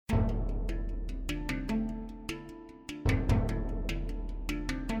Hello,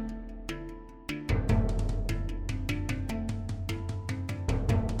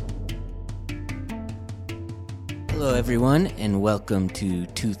 everyone, and welcome to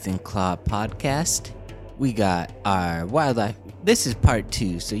Tooth and Claw Podcast. We got our wildlife. This is part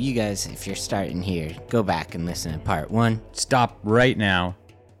 2, so you guys, if you're starting here, go back and listen to part 1. Stop right now.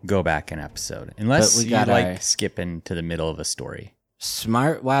 Go back an episode. Unless you like skipping to the middle of a story.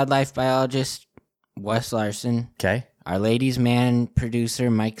 Smart wildlife biologist Wes Larson. Okay. Our ladies' man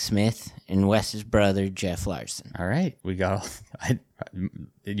producer Mike Smith, and Wes's brother Jeff Larson. All right. We got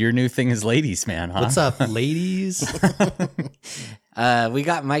your new thing is ladies, man, huh? What's up, ladies? We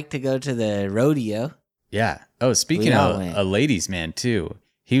got Mike to go to the rodeo. Yeah. Oh, speaking of a ladies' man, too.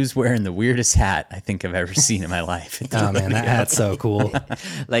 He was wearing the weirdest hat I think I've ever seen in my life. Oh, man, that hat's so cool.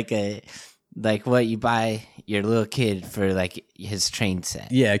 Like what you buy your little kid for like his train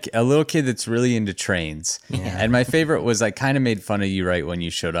set. Yeah, a little kid that's really into trains. Yeah. And my favorite was I kind of made fun of you right when you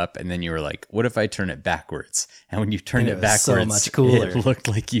showed up, and then you were like, what if I turn it backwards? And when you turned it backwards, so much cooler. It looked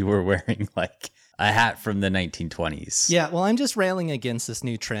like you were wearing like a hat from the 1920s. Yeah, well, I'm just railing against this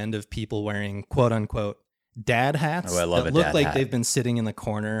new trend of people wearing quote unquote dad hats I love that a look dad like hat. they've been sitting in the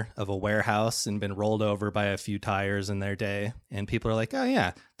corner of a warehouse and been rolled over by a few tires in their day. And people are like, oh,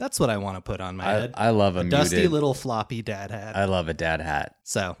 yeah, that's what I want to put on my head. I love a dusty muted, little floppy dad hat. I love a dad hat.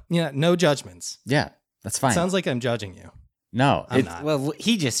 So, yeah, no judgments. Yeah, that's fine. Sounds like I'm judging you. No, I'm not. Well,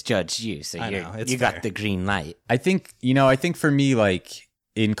 he just judged you, so you got the green light. I think for me, like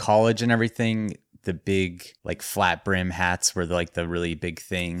in college and everything, the big like flat brim hats were like the really big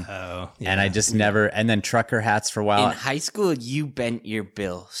thing. Oh, yeah. And I just never, and then trucker hats for a while. In high school, you bent your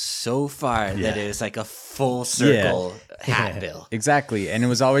bill so far that it was like a full circle hat bill. Exactly. And it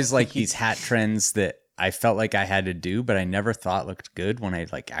was always like these hat trends that I felt like I had to do, but I never thought looked good when I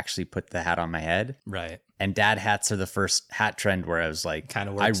like actually put the hat on my head. Right. And dad hats are the first hat trend where I was like, Kind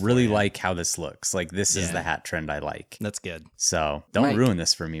of I works really for you. like how this looks. Like this is the hat trend I like. That's good. So don't Mike, ruin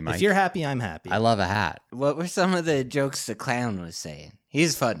this for me, Mike. If you're happy, I'm happy. I love a hat. What were some of the jokes the clown was saying?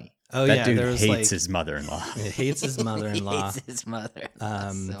 He's funny. Oh, That yeah. dude there was hates like, his mother-in-law. He hates his mother-in-law. He hates his mother.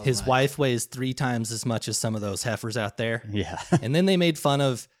 His wife weighs 3 times as much as some of those heifers out there. Yeah. And then they made fun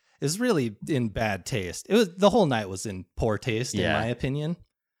of, it was really in bad taste. The whole night was in poor taste, in my opinion.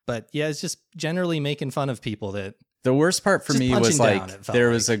 But yeah, it's just generally making fun of people that. The worst part for Just me was punching down, like it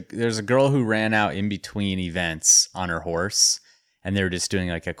felt there's a girl who ran out in between events on her horse, and they were just doing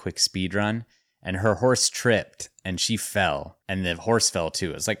like a quick speed run, and her horse tripped and she fell, and the horse fell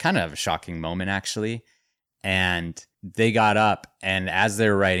too. It was like kind of a shocking moment actually. And they got up, and as they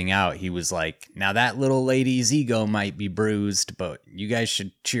were riding out, he was like, now that little lady's ego might be bruised, but you guys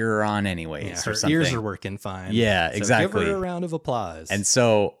should cheer her on anyways. Yeah, or her something. ears are working fine. Yeah, So exactly. Give her a round of applause. And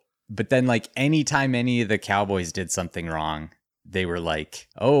so, but then like anytime any of the cowboys did something wrong, they were like,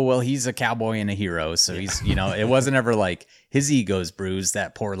 oh, well, he's a cowboy and a hero. So he's, it wasn't ever like his ego's bruised,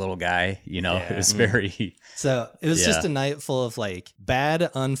 that poor little guy, it was very. So it was just a night full of like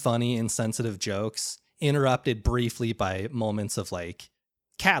bad, unfunny, insensitive jokes interrupted briefly by moments of like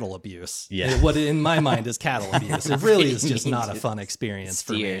cattle abuse. Yeah. What in my mind is cattle abuse. It really is just not a fun experience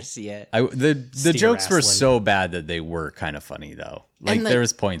for me. Steers, yeah. The jokes were so bad that they were kind of funny though. Like there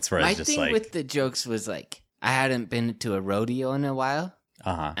was points where I was just like. My thing with the jokes was like, I hadn't been to a rodeo in a while.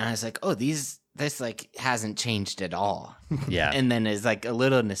 Uh-huh. And I was like, oh, this like hasn't changed at all. Yeah. And then it's like a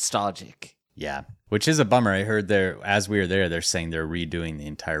little nostalgic. Yeah. Which is a bummer. I heard as we were there, they're saying they're redoing the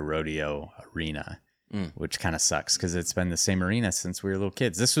entire rodeo arena. Which kind of sucks because it's been the same arena since we were little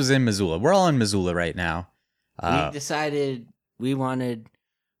kids. This was in Missoula. We're all in Missoula right now. We decided we wanted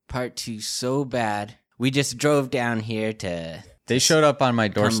part 2 so bad. We just drove down here to. They showed up on my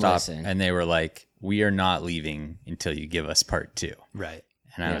doorstep listen. and they were like, we are not leaving until you give us part 2. Right.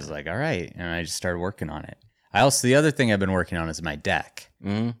 And I was like, all right. And I just started working on it. The other thing I've been working on is my deck.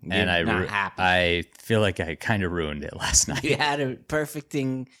 And I feel like I kind of ruined it last night. You had a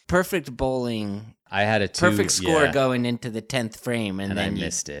perfect bowling. I had a perfect score going into the 10th frame, and then I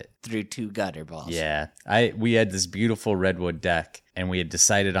missed it. Threw 2 gutter balls. Yeah, we had this beautiful redwood deck, and we had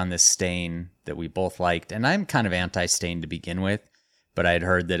decided on this stain that we both liked. And I'm kind of anti-stain to begin with, but I had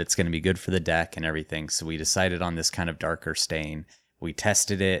heard that it's going to be good for the deck and everything. So we decided on this kind of darker stain. We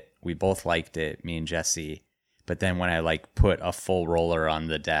tested it. We both liked it, me and Jesse. But then when I put a full roller on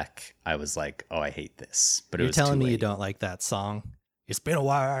the deck, I was like, oh, I hate this. But You're it was telling too me late. you don't like that song? It's been a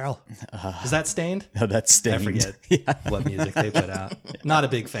while. Is that Stained? No, that's Stained. I forget what music they put out. Not a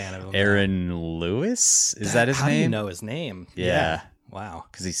big fan of him. Aaron Lewis? Is that his How name? do you know his name? Yeah. Wow.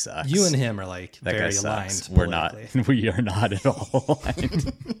 Because he sucks. You and him are like that very guy sucks. aligned. We're not. We are not at all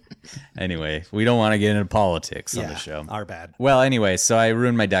aligned. Anyway, we don't want to get into politics on the show. Our bad. Well, anyway, so I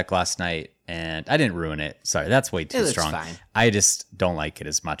ruined my deck last night, and I didn't ruin it. Sorry, that's way too strong. Fine. I just don't like it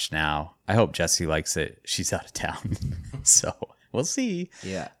as much now. I hope Jessie likes it. She's out of town, so we'll see.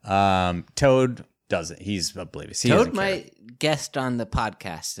 Yeah. Toad doesn't. He's oblivious. Toad might guest on the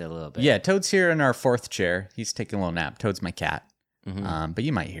podcast a little bit. Yeah, Toad's here in our fourth chair. He's taking a little nap. Toad's my cat. Mm-hmm. But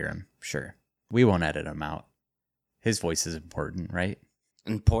you might hear him. Sure. We won't edit him out. His voice is important, right?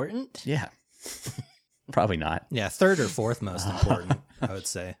 Important? Yeah. Probably not. Yeah, third or fourth most important, I would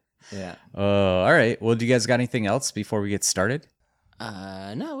say. Yeah. All right. Well, do you guys got anything else before we get started?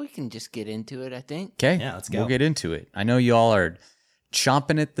 No, we can just get into it, I think. Okay. Yeah, let's go. We'll get into it. I know you all are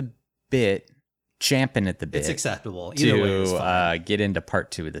champing at the bit. It's acceptable. Either way is fine. To get into part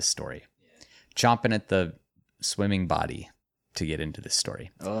 2 of this story. Chomping at the swimming body to get into this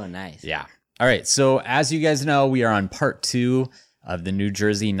story. Oh, nice. Yeah. All right. So as you guys know, we are on part 2 of the New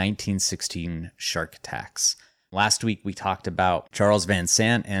Jersey 1916 shark attacks. Last week, we talked about Charles Van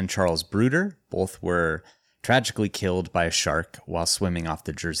Sant and Charles Bruder. Both were tragically killed by a shark while swimming off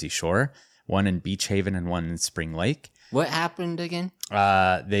the Jersey shore, one in Beach Haven and one in Spring Lake. What happened again?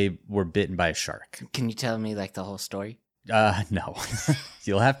 They were bitten by a shark. Can you tell me like the whole story? No.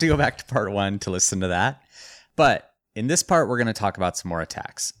 You'll have to go back to part 1 to listen to that. But in this part, we're going to talk about some more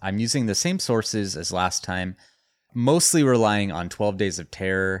attacks. I'm using the same sources as last time, mostly relying on 12 Days of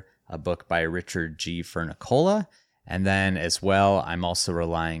Terror, a book by Richard G. Fernicola. And then as well, I'm also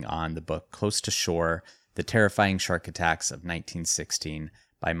relying on the book Close to Shore, The Terrifying Shark Attacks of 1916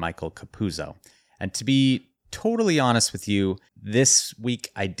 by Michael Capuzzo. And to be totally honest with you, this week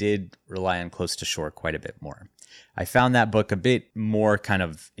I did rely on Close to Shore quite a bit more. I found that book a bit more kind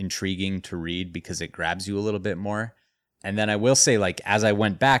of intriguing to read because it grabs you a little bit more. And then I will say, like, as I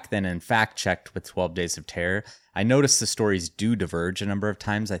went back then and fact checked with 12 Days of Terror, I noticed the stories do diverge a number of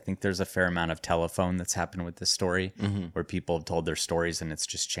times. I think there's a fair amount of telephone that's happened with this story where people have told their stories and it's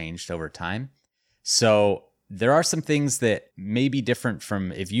just changed over time. So there are some things that may be different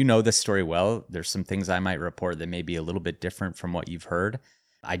from, if you know this story well, there's some things I might report that may be a little bit different from what you've heard.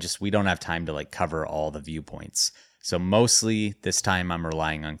 We don't have time to like cover all the viewpoints. So mostly this time I'm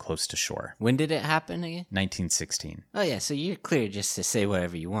relying on Close to Shore. When did it happen again? 1916. Oh, yeah. So you're clear just to say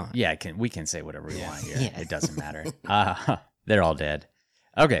whatever you want. Yeah, we can say whatever we want here. Yeah. It doesn't matter. They're all dead.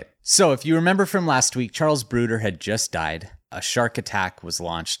 Okay, so if you remember from last week, Charles Bruder had just died. A shark attack was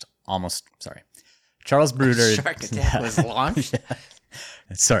launched Charles Bruder. A shark attack was launched?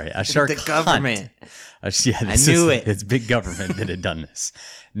 Sorry, a shark The government. hunt. I knew it. It's big government that had done this.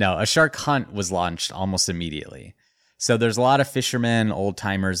 No, a shark hunt was launched almost immediately. So there's a lot of fishermen, old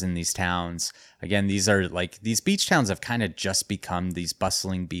timers in these towns. Again, these beach towns have kind of just become these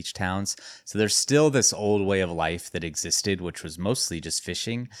bustling beach towns. So there's still this old way of life that existed, which was mostly just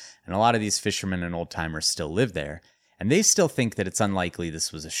fishing. And a lot of these fishermen and old timers still live there. And they still think that it's unlikely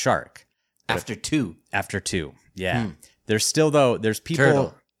this was a shark. After two. Yeah. There's still, though, there's people.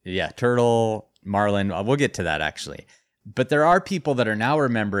 Turtle. Yeah, turtle, marlin. We'll get to that, actually. But there are people that are now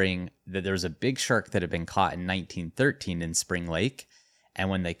remembering that there was a big shark that had been caught in 1913 in Spring Lake. And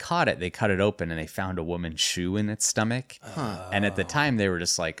when they caught it, they cut it open and they found a woman's shoe in its stomach. And at the time, they were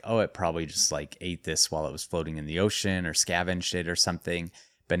just like, oh, it probably just like ate this while it was floating in the ocean or scavenged it or something.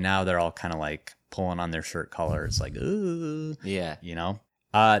 But now they're all kind of like pulling on their shirt collars like, ooh. Yeah. You know?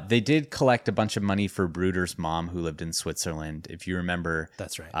 They did collect a bunch of money for Bruder's mom, who lived in Switzerland. If you remember,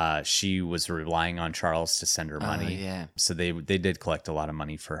 that's right. She was relying on Charles to send her money. Yeah. So they did collect a lot of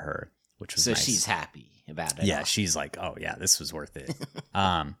money for her, which was so nice. She's happy about it. Yeah, she's like, oh yeah, this was worth it.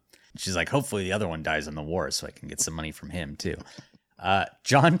 She's like, hopefully the other one dies in the war, so I can get some money from him too.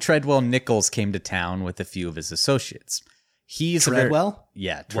 John Treadwell Nichols came to town with a few of his associates. He's Treadwell?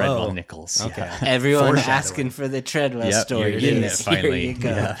 Treadwell Whoa. Nichols. Okay. Yeah. Everyone asking for the Treadwell story. You're getting it finally. Here you go.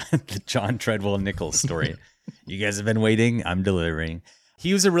 Yeah. The John Treadwell Nichols story. You guys have been waiting. I'm delivering.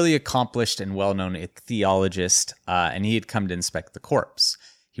 He was a really accomplished and well-known ichthyologist, and he had come to inspect the corpse.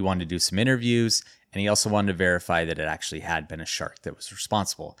 He wanted to do some interviews, and he also wanted to verify that it actually had been a shark that was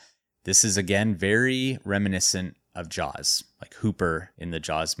responsible. This is, again, very reminiscent of Jaws, like Hooper in the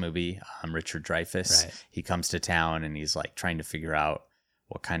Jaws movie, Richard Dreyfuss. Right. He comes to town and he's like trying to figure out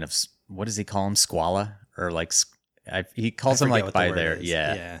what does he call him? Squala? Or like, he calls them like by their,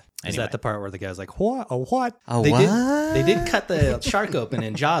 yeah. Is anyway. that the part where the guy's like, what? A what? They did cut the shark open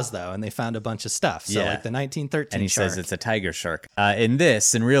in Jaws though, and they found a bunch of stuff. So like the 1913 and he shark. says it's a tiger shark. In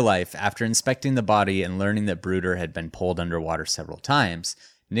real life, after inspecting the body and learning that Bruder had been pulled underwater several times,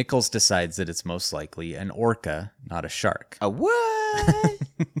 Nichols decides that it's most likely an orca, not a shark. A what?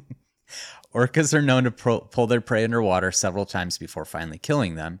 Orcas are known to pull their prey underwater several times before finally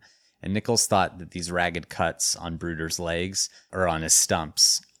killing them. And Nichols thought that these ragged cuts on Bruder's legs or on his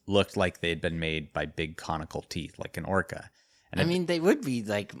stumps looked like they'd been made by big conical teeth, like an orca. And I mean, they would be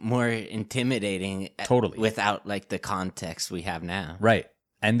like more intimidating Totally. without like the context we have now. Right.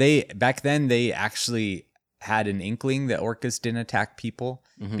 And back then they actually had an inkling that orcas didn't attack people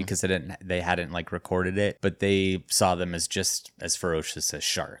because they hadn't like recorded it, but they saw them as just as ferocious as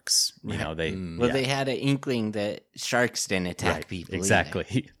sharks. You know, they had an inkling that sharks didn't attack people.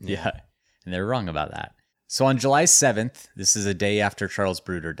 Exactly. Yeah. And they're wrong about that. So on July 7th, this is a day after Charles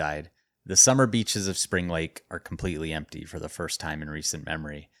Bruder died, the summer beaches of Spring Lake are completely empty for the first time in recent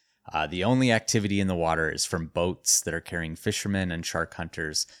memory. The only activity in the water is from boats that are carrying fishermen and shark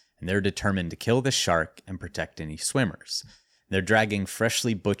hunters, and they're determined to kill the shark and protect any swimmers. They're dragging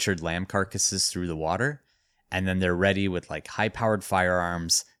freshly butchered lamb carcasses through the water, and then they're ready with like high-powered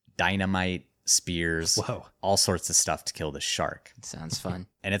firearms, dynamite, spears, all sorts of stuff to kill the shark. Sounds fun.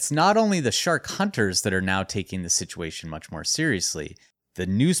 And it's not only the shark hunters that are now taking the situation much more seriously. The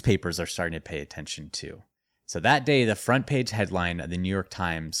newspapers are starting to pay attention too. So that day, the front page headline of the New York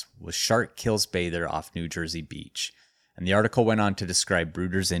Times was "Shark Kills Bather Off New Jersey Beach." And the article went on to describe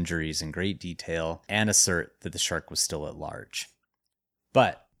Bruder's injuries in great detail and assert that the shark was still at large.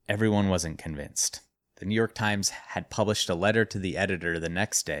 But everyone wasn't convinced. The New York Times had published a letter to the editor the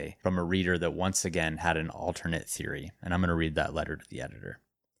next day from a reader that once again had an alternate theory. And I'm going to read that letter to the editor.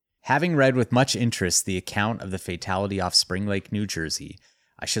 Having read with much interest the account of the fatality off Spring Lake, New Jersey,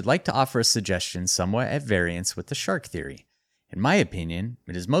 I should like to offer a suggestion somewhat at variance with the shark theory. In my opinion,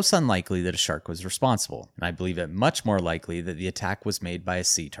 it is most unlikely that a shark was responsible, and I believe it much more likely that the attack was made by a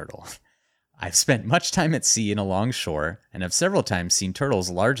sea turtle. I've spent much time at sea and along shore, and have several times seen turtles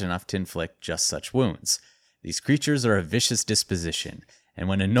large enough to inflict just such wounds. These creatures are of vicious disposition, and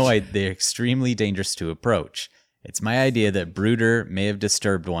when annoyed, they are extremely dangerous to approach. It's my idea that Bruder may have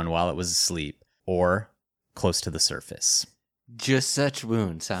disturbed one while it was asleep, or close to the surface. Just such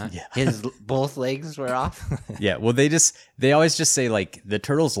wounds, huh? Yeah. His both legs were off? Yeah, well, they always just say, like, the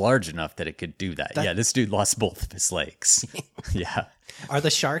turtle's large enough that it could do that. Yeah, this dude lost both of his legs. Yeah. Are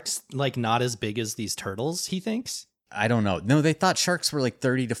the sharks, like, not as big as these turtles, he thinks? I don't know. No, they thought sharks were, like,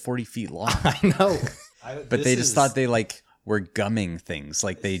 30 to 40 feet long. I know. But they just thought they, like, were gumming things.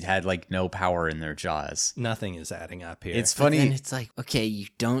 Like, they had, like, no power in their jaws. Nothing is adding up here. It's funny. And it's like, okay, you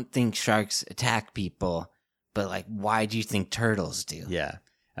don't think sharks attack people, but, like, why do you think turtles do? Yeah.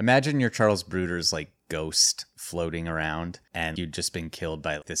 Imagine you're Charles Bruder's, like, ghost floating around, and you'd just been killed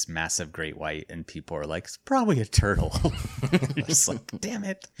by this massive great white, and people are like, it's probably a turtle. You're just like, damn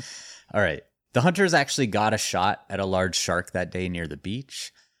it. All right. The hunters actually got a shot at a large shark that day near the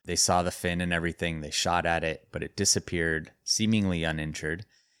beach. They saw the fin and everything. They shot at it, but it disappeared, seemingly uninjured.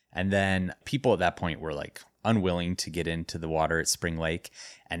 And then people at that point were like unwilling to get into the water at Spring Lake,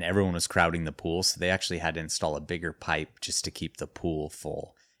 and everyone was crowding the pool. So they actually had to install a bigger pipe just to keep the pool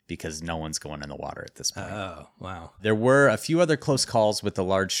full, because no one's going in the water at this point. Oh, wow. There were a few other close calls with the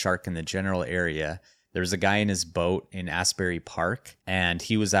large shark in the general area. There was a guy in his boat in Asbury Park, and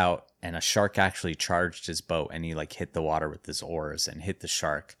he was out, and a shark actually charged his boat, and he like hit the water with his oars and hit the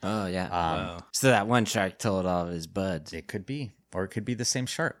shark. Oh, yeah. Wow. So that one shark told all of his buds. It could be, or it could be the same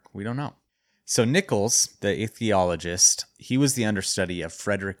shark. We don't know. So Nichols, the ichthyologist, he was the understudy of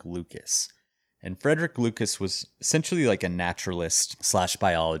Frederick Lucas. And Frederick Lucas was essentially like a naturalist /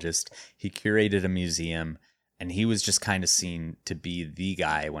 biologist. He curated a museum, and he was just kind of seen to be the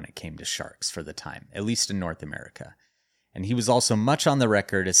guy when it came to sharks for the time, at least in North America. And he was also much on the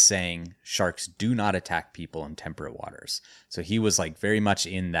record as saying sharks do not attack people in temperate waters. So he was like very much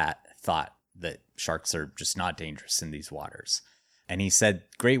in that thought that sharks are just not dangerous in these waters. And he said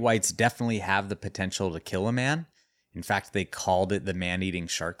great whites definitely have the potential to kill a man. In fact, they called it the man-eating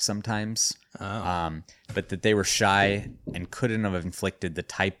shark sometimes. Oh. But that they were shy and couldn't have inflicted the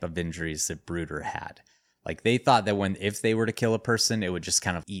type of injuries that Bruder had. Like they thought that if they were to kill a person, it would just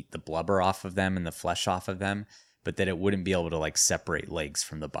kind of eat the blubber off of them and the flesh off of them, but that it wouldn't be able to like separate legs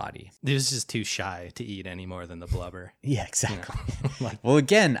from the body. He was just too shy to eat any more than the blubber. Yeah, exactly. Like, Well,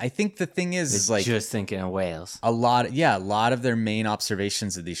 again, I think the thing is like just thinking of whales. a lot of their main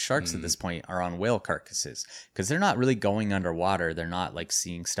observations of these sharks at this point are on whale carcasses, because they're not really going underwater. They're not like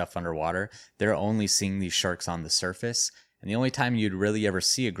seeing stuff underwater. They're only seeing these sharks on the surface. And the only time you'd really ever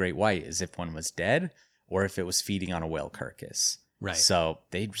see a great white is if one was dead or if it was feeding on a whale carcass. right. So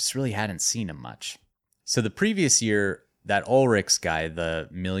they just really hadn't seen him much. So the previous year, that Ulrichs guy, the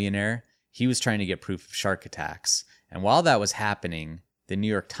millionaire, he was trying to get proof of shark attacks. And while that was happening, the New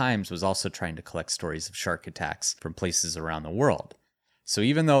York Times was also trying to collect stories of shark attacks from places around the world. So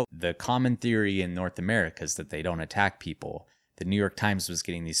even though the common theory in North America is that they don't attack people, the New York Times was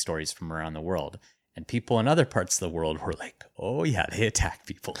getting these stories from around the world. And people in other parts of the world were like, oh yeah, they attack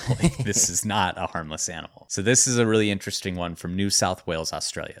people. Like, this is not a harmless animal. So this is a really interesting one from New South Wales,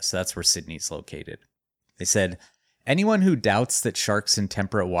 Australia. So that's where Sydney's located. They said, anyone who doubts that sharks in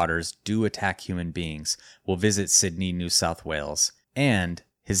temperate waters do attack human beings will visit Sydney, New South Wales, and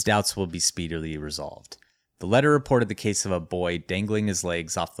his doubts will be speedily resolved. The letter reported the case of a boy dangling his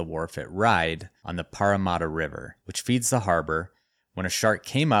legs off the wharf at Ryde on the Parramatta River, which feeds the harbor, when a shark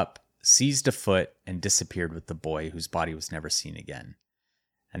came up, seized a foot, and disappeared with the boy, whose body was never seen again.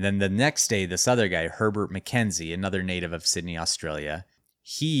 And then the next day, this other guy, Herbert Mackenzie, another native of Sydney, Australia,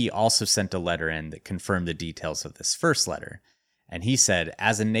 he also sent a letter in that confirmed the details of this first letter. And he said,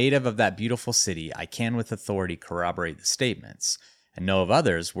 as a native of that beautiful city, I can with authority corroborate the statements, and know of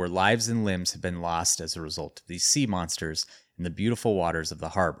others where lives and limbs have been lost as a result of these sea monsters in the beautiful waters of the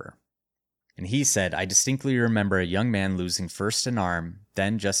harbor. And he said, I distinctly remember a young man losing first an arm,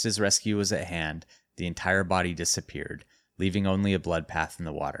 then just as rescue was at hand, the entire body disappeared, leaving only a blood path in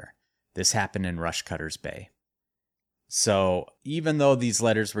the water. This happened in Rushcutters Bay. So even though these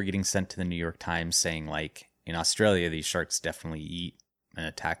letters were getting sent to the New York Times saying, like, in Australia, these sharks definitely eat and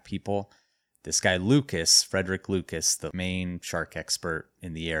attack people, this guy Lucas, Frederick Lucas, the main shark expert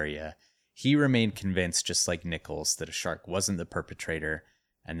in the area, he remained convinced, just like Nichols, that a shark wasn't the perpetrator,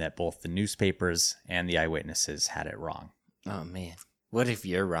 and that both the newspapers and the eyewitnesses had it wrong. Oh, man. What if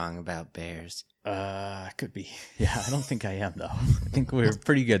you're wrong about bears? Could be. Yeah, I don't think I am, though. I think we're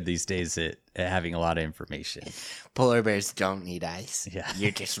pretty good these days at having a lot of information. Polar bears don't need ice. Yeah.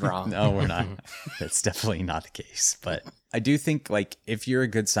 You're just wrong. No, we're not. That's definitely not the case. But I do think, like, if you're a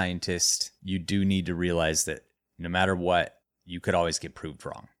good scientist, you do need to realize that no matter what, you could always get proved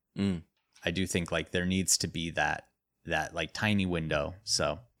wrong. I do think, like, there needs to be that like tiny window.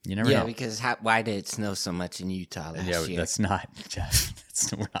 So you never know. Yeah, because why did it snow so much in Utah last year? Yeah, that's not, Jeff.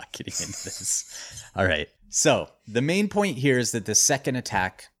 We're not getting into this. All right. So the main point here is that the second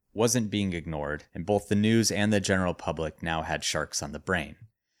attack wasn't being ignored, and both the news and the general public now had sharks on the brain.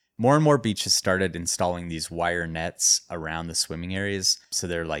 More and more beaches started installing these wire nets around the swimming areas. So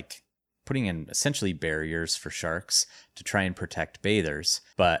they're like putting in essentially barriers for sharks to try and protect bathers.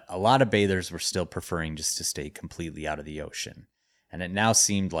 But a lot of bathers were still preferring just to stay completely out of the ocean. And it now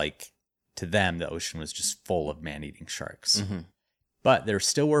seemed like to them the ocean was just full of man-eating sharks. Mm-hmm. But there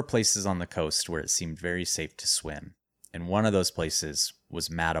still were places on the coast where it seemed very safe to swim. And one of those places was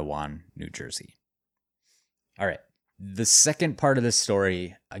Matawan, New Jersey. All right. The second part of this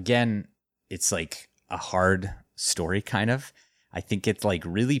story, again, it's like a hard story kind of. I think it like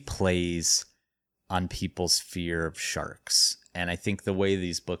really plays on people's fear of sharks. And I think the way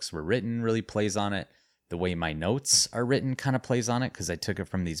these books were written really plays on it. The way my notes are written kind of plays on it because I took it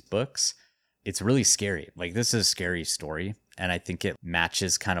from these books. It's really scary. Like, this is a scary story. And I think it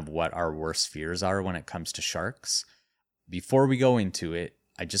matches kind of what our worst fears are when it comes to sharks. Before we go into it,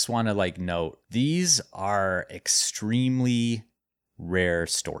 I just want to like note, these are extremely rare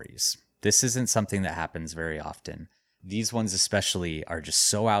stories. This isn't something that happens very often. These ones especially are just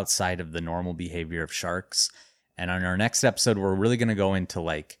so outside of the normal behavior of sharks. And on our next episode, we're really going to go into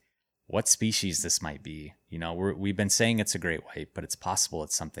like what species this might be. You know, we've been saying it's a great white, but it's possible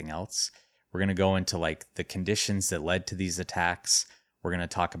it's something else. We're going to go into like the conditions that led to these attacks. We're going to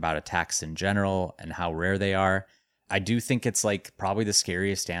talk about attacks in general and how rare they are. I do think it's like probably the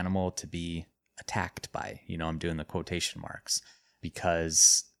scariest animal to be attacked by. You know, I'm doing the quotation marks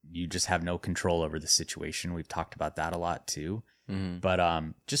because you just have no control over the situation. We've talked about that a lot too. Mm-hmm. But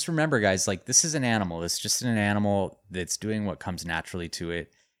just remember, guys, like this is an animal. It's just an animal that's doing what comes naturally to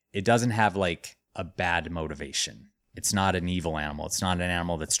it. It doesn't have like a bad motivation. It's not an evil animal. It's not an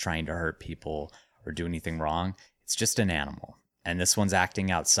animal that's trying to hurt people or do anything wrong. It's just an animal. And this one's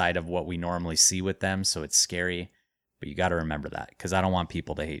acting outside of what we normally see with them, so it's scary. But you got to remember that because I don't want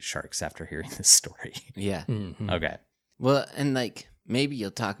people to hate sharks after hearing this story. Yeah. Mm-hmm. Okay. Well, and like maybe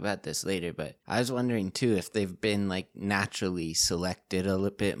you'll talk about this later, but I was wondering too if they've been like naturally selected a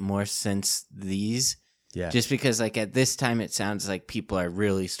little bit more since these. Yeah. Just because like at this time it sounds like people are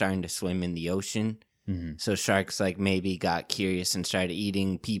really starting to swim in the ocean. Mm-hmm. So sharks like maybe got curious and started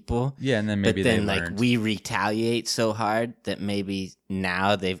eating people. Yeah, and then maybe they learned. Like we retaliate so hard that maybe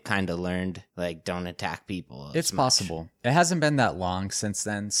now they've kind of learned like don't attack people. It's possible. It hasn't been that long since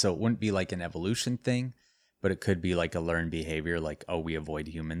then, so it wouldn't be like an evolution thing, but it could be like a learned behavior, like we avoid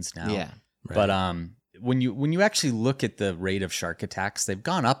humans now. Yeah. Right. But when you actually look at the rate of shark attacks, they've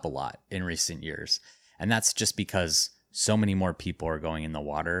gone up a lot in recent years, and that's just because so many more people are going in the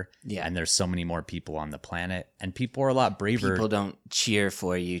water, and there's so many more people on the planet, and people are a lot braver. People don't cheer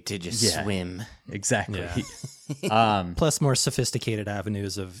for you to just swim. Exactly. Yeah. Plus, more sophisticated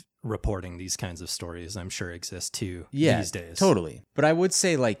avenues of reporting these kinds of stories, I'm sure, exist too these days. Totally. But I would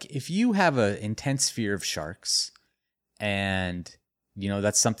say, like, if you have an intense fear of sharks and, you know,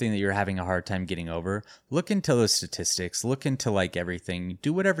 that's something that you're having a hard time getting over, look into those statistics, look into, like, everything,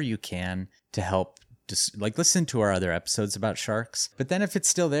 do whatever you can to help. Just, like, listen to our other episodes about sharks. But then if it's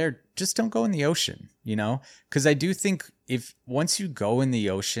still there, just don't go in the ocean, you know? Because I do think once you go in the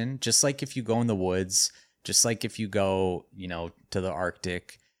ocean, just like if you go in the woods, just like if you go, you know, to the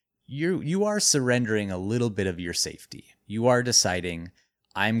Arctic, you are surrendering a little bit of your safety. You are deciding,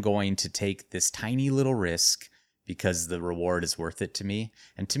 I'm going to take this tiny little risk because the reward is worth it to me.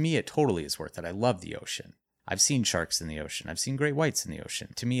 And to me, it totally is worth it. I love the ocean. I've seen sharks in the ocean. I've seen great whites in the ocean.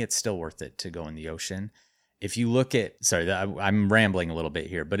 To me, it's still worth it to go in the ocean. If you look at, sorry, I'm rambling a little bit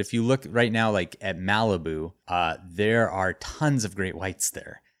here, but if you look right now, like at Malibu, there are tons of great whites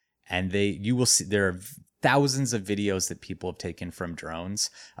there. And you will see, there are thousands of videos that people have taken from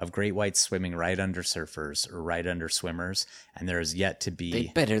drones of great whites swimming right under surfers or right under swimmers. And there is yet to be...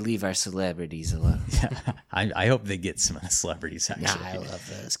 They better leave our celebrities alone. I hope they get some of the celebrities, actually. Nah, I love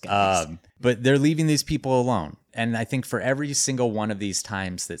those guys. But they're leaving these people alone. And I think for every single one of these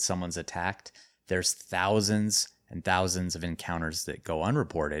times that someone's attacked, there's thousands and thousands of encounters that go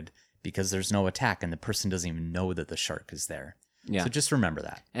unreported because there's no attack and the person doesn't even know that the shark is there. Yeah. So just remember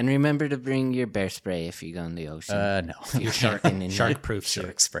that. And remember to bring your bear spray if you go in the ocean. No. If you're sharking in Shark-proof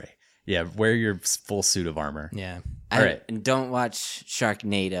shark spray. Yeah, wear your full suit of armor. Yeah. All right. And don't watch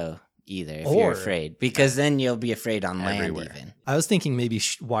Sharknado either if you're afraid, because then you'll be afraid on land even. I was thinking maybe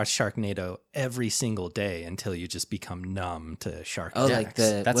watch Sharknado every single day until you just become numb to shark attacks. Like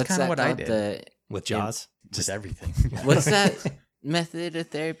that's kind of what I did. With Jaws? Just everything. What's that method of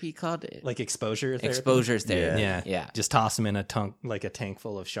therapy called? Like exposure therapy? Exposure therapy. Yeah. Just toss them in a tank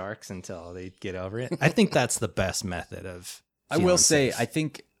full of sharks until they get over it. I think that's the best method of... I will say, I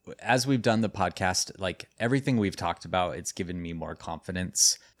think as we've done the podcast, like everything we've talked about, it's given me more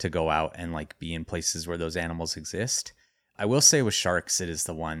confidence to go out and like be in places where those animals exist. I will say with sharks, it is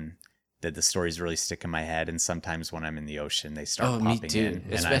the one that the stories really stick in my head. And sometimes when I'm in the ocean, they start popping in.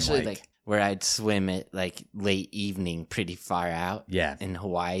 Especially like where I'd swim at like late evening pretty far out in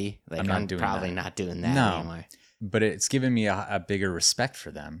Hawaii. Like I'm probably not doing that anymore. But it's given me a bigger respect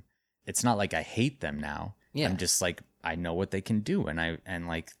for them. It's not like I hate them now. Yeah. I'm just like, I know what they can do. And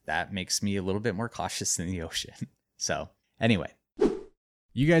like that makes me a little bit more cautious in the ocean. So anyway.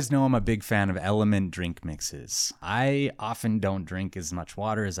 You guys know I'm a big fan of Element drink mixes. I often don't drink as much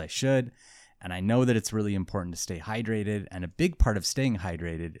water as I should, and I know that it's really important to stay hydrated, and a big part of staying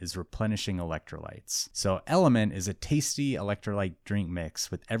hydrated is replenishing electrolytes. So Element is a tasty electrolyte drink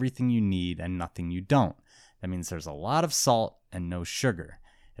mix with everything you need and nothing you don't. That means there's a lot of salt and no sugar.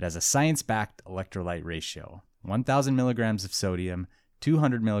 It has a science-backed electrolyte ratio, 1,000 milligrams of sodium,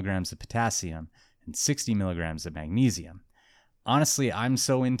 200 milligrams of potassium, and 60 milligrams of magnesium. Honestly, I'm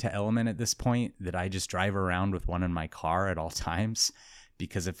so into Element at this point that I just drive around with one in my car at all times,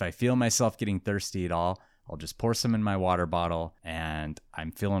 because if I feel myself getting thirsty at all, I'll just pour some in my water bottle and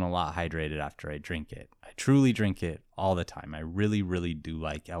I'm feeling a lot hydrated after I drink it. I truly drink it all the time. I really, really do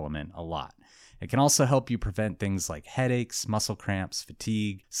like Element a lot. It can also help you prevent things like headaches, muscle cramps,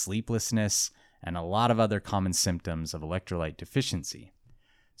 fatigue, sleeplessness, and a lot of other common symptoms of electrolyte deficiency.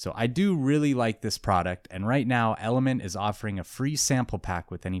 So I do really like this product, and right now Element is offering a free sample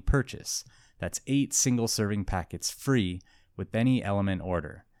pack with any purchase. That's 8 single serving packets free with any Element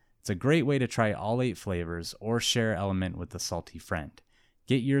order. It's a great way to try all 8 flavors or share Element with a salty friend.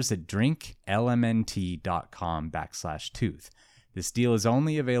 Get yours at drinklmnt.com/tooth. This deal is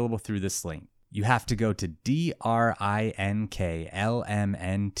only available through this link. You have to go to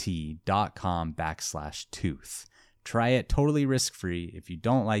drinklmnt.com/tooth. Try it totally risk-free. If you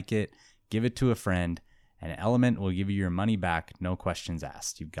don't like it, give it to a friend, and Element will give you your money back, no questions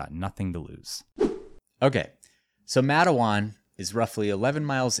asked. You've got nothing to lose. Okay, so Matawan is roughly 11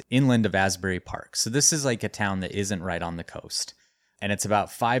 miles inland of Asbury Park. So this is like a town that isn't right on the coast, and it's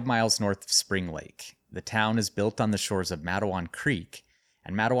about 5 miles north of Spring Lake. The town is built on the shores of Matawan Creek,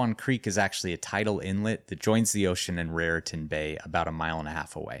 and Matawan Creek is actually a tidal inlet that joins the ocean in Raritan Bay about 1.5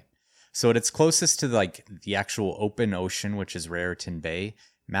 miles away. So at its closest to like the actual open ocean, which is Raritan Bay,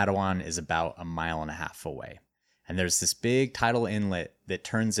 Matawan is about 1.5 miles away. And there's this big tidal inlet that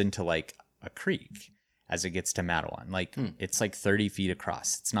turns into like a creek as it gets to Matawan. Like it's like 30 feet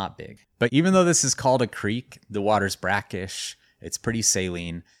across. It's not big. But even though this is called a creek, the water's brackish. It's pretty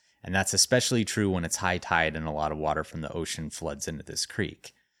saline. And that's especially true when it's high tide and a lot of water from the ocean floods into this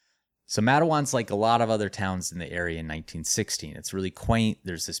creek. So Matawan's like a lot of other towns in the area in 1916. It's really quaint.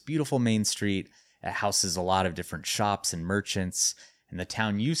 There's this beautiful main street. It houses a lot of different shops and merchants, and the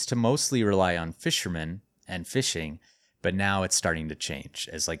town used to mostly rely on fishermen and fishing, but now it's starting to change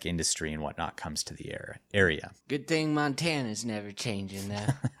as like industry and whatnot comes to the area. Good thing Montana's never changing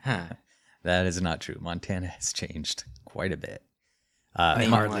that. Huh. That is not true. Montana has changed quite a bit. I Mon-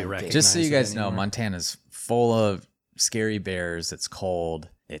 hardly recognize Just so you it guys know, anymore. Montana's full of scary bears. It's cold.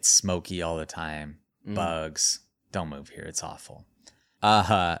 It's smoky all the time. Bugs. Don't move here. It's awful.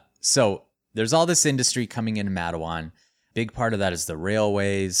 So there's all this industry coming into Matawan. Big part of that is the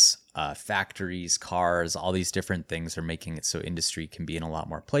railways, factories, cars, all these different things are making it so industry can be in a lot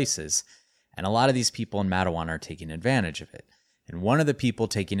more places. And a lot of these people in Matawan are taking advantage of it. And one of the people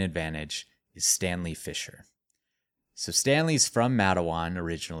taking advantage is Stanley Fisher. So Stanley's from Matawan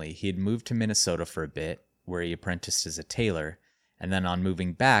originally. He had moved to Minnesota for a bit, where he apprenticed as a tailor. And then on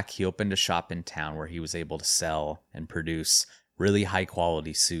moving back, he opened a shop in town where he was able to sell and produce really high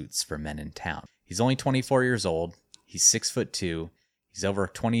quality suits for men in town. He's only 24 years old. He's 6'2". He's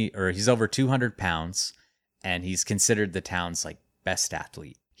over 200 pounds, and he's considered the town's like best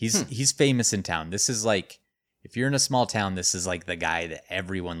athlete. He's famous in town. This is like, if you're in a small town, this is like the guy that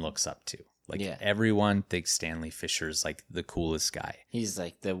everyone looks up to. Like everyone thinks Stanley Fisher's like the coolest guy. He's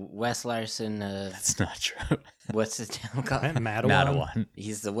like the Wes Larson of... That's not true. What's the town called? Matawan.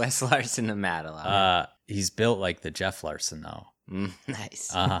 He's the Wes Larson of Matawan. He's built like the Jeff Larson though.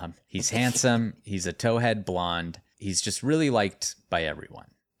 Nice. He's handsome. He's a towhead blonde. He's just really liked by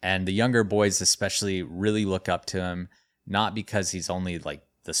everyone. And the younger boys especially really look up to him, not because he's only like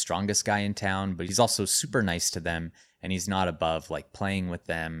the strongest guy in town, but he's also super nice to them. And he's not above like playing with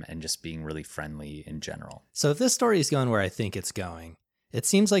them and just being really friendly in general. So if this story is going where I think it's going, it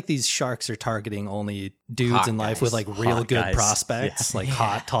seems like these sharks are targeting only dudes Hot in life guys. with like real Hot good guys. prospects, like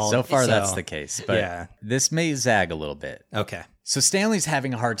hot, tall. So far, that's the case. But yeah. this may zag a little bit. Okay. So Stanley's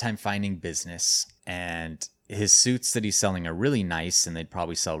having a hard time finding business, and his suits that he's selling are really nice, and they'd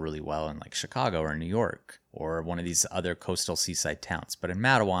probably sell really well in like Chicago or New York or one of these other coastal seaside towns. But in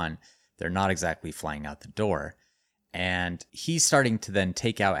Matawan, they're not exactly flying out the door. And he's starting to then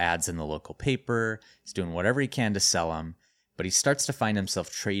take out ads in the local paper. He's doing whatever he can to sell them, but he starts to find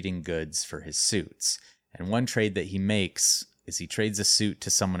himself trading goods for his suits. And one trade that he makes is he trades a suit to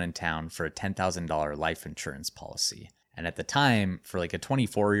someone in town for a $10,000 life insurance policy. And at the time, for like a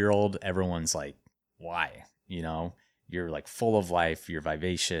 24-year-old, everyone's like, why? You know, you're like full of life, you're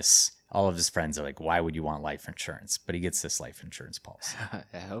vivacious. All of his friends are like, why would you want life insurance? But he gets this life insurance policy.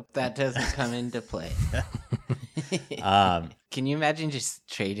 I hope that doesn't come into play. Can you imagine just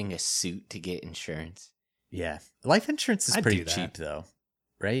trading a suit to get insurance? Yeah. Life insurance is I'd pretty do that. cheap, though,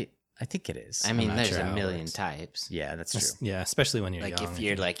 right? I think it is. I mean, not there's sure a how it million works. types. Yeah, that's true. Yeah, especially when you're Like young. if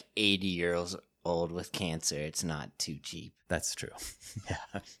you're like 80 years old with cancer, it's not too cheap. That's true.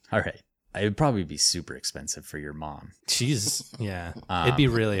 Yeah. All right. It would probably be super expensive for your mom. Yeah. It'd be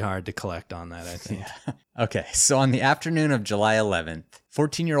really hard to collect on that, I think. Okay, so on the afternoon of July 11th,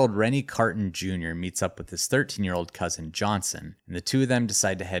 14-year-old Rennie Carton Jr. meets up with his 13-year-old cousin Johnson, and the two of them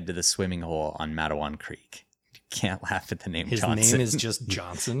decide to head to the swimming hole on Matawan Creek. You can't laugh at the name His Johnson. name is just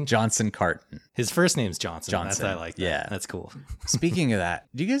Johnson. Johnson Carton. His first name's Johnson. Johnson, I like that. yeah. That's cool. Speaking of that,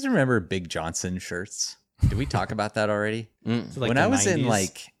 do you guys remember Big Johnson shirts? Did we talk about that already? It's like when the I was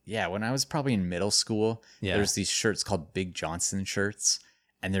 90s. when I was probably in middle school, Yeah. there's these shirts called Big Johnson shirts.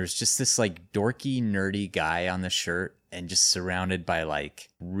 And there's just this like dorky, nerdy guy on the shirt and just surrounded by like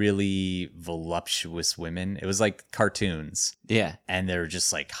really voluptuous women. It was like cartoons. Yeah. And they're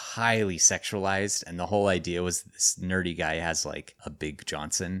just like highly sexualized. And the whole idea was this nerdy guy has like a Big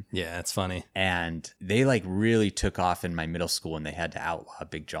Johnson. Yeah, it's funny. And they like really took off in my middle school, and they had to outlaw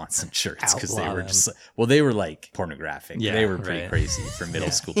Big Johnson shirts because they Outlaw were them. just, well, they were like pornographic. Yeah, They were pretty right. crazy for middle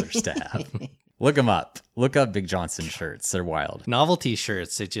schoolers to have. Look them up. Look up Big Johnson shirts. They're wild. Novelty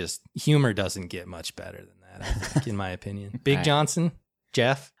shirts, humor doesn't get much better than that, I think, in my opinion. Big Right. Johnson,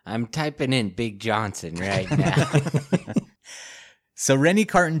 Jeff. I'm typing in Big Johnson right now. So Rennie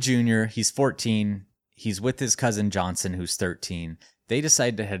Carton Jr., he's 14. He's with his cousin Johnson, who's 13. They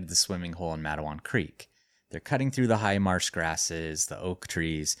decide to head to the swimming hole in Matawan Creek. They're cutting through the high marsh grasses, the oak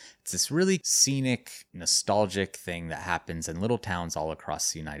trees. It's this really scenic, nostalgic thing that happens in little towns all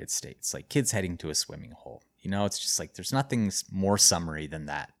across the United States, like kids heading to a swimming hole. You know, it's just like there's nothing more summery than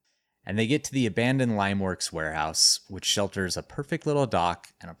that. And they get to the abandoned Limeworks warehouse, which shelters a perfect little dock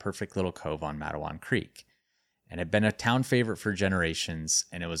and a perfect little cove on Matawan Creek. And had been a town favorite for generations,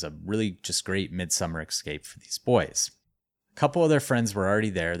 and it was a really just great midsummer escape for these boys. A couple of their friends were already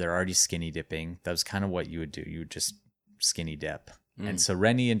there. They're already skinny dipping. That was kind of what you would do. You would just skinny dip. And so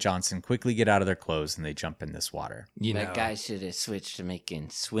Rennie and Johnson quickly get out of their clothes and they jump in this water. That guy should have switched to making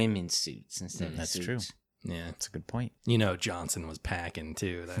swimming suits instead of That's suits. true. Yeah. That's a good point. Johnson was packing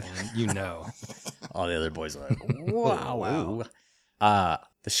too. All the other boys are like, wow.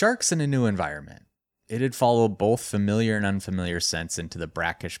 The shark's in a new environment. It had followed both familiar and unfamiliar scents into the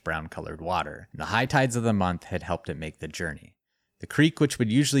brackish brown-colored water. And the high tides of the month had helped it make the journey. The creek, which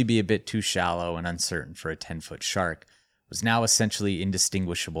would usually be a bit too shallow and uncertain for a 10-foot shark, was now essentially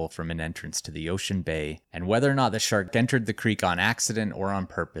indistinguishable from an entrance to the ocean bay, and whether or not the shark entered the creek on accident or on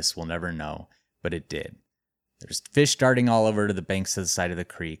purpose, we'll never know, but it did. There's fish darting all over to the banks of the side of the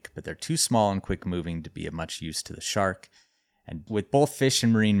creek, but they're too small and quick-moving to be of much use to the shark. And with both fish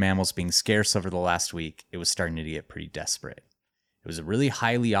and marine mammals being scarce over the last week, it was starting to get pretty desperate. It was a really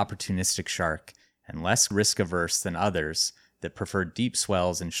highly opportunistic shark, and less risk-averse than others that preferred deep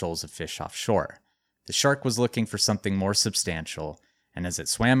swells and shoals of fish offshore. The shark was looking for something more substantial, and as it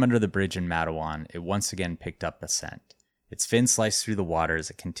swam under the bridge in Matawan, it once again picked up a scent. Its fin sliced through the water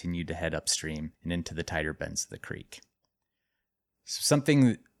as it continued to head upstream and into the tighter bends of the creek. So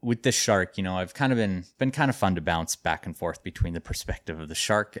something with this shark, I've kind of been kind of fun to bounce back and forth between the perspective of the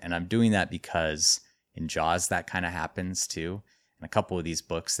shark, and I'm doing that because in Jaws that kind of happens too. In a couple of these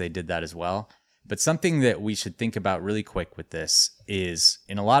books, they did that as well. But something that we should think about really quick with this is,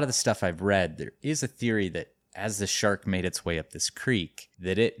 in a lot of the stuff I've read, there is a theory that as the shark made its way up this creek,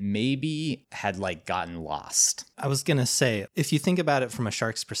 that it maybe had gotten lost. I was going to say, if you think about it from a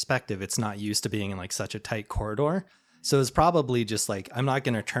shark's perspective, it's not used to being in such a tight corridor. So it's probably just I'm not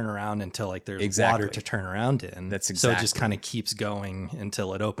going to turn around until there's water to turn around in. That's exactly. So it just kind of keeps going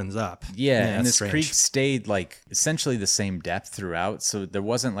until it opens up. Yeah, and this creek stayed essentially the same depth throughout. So there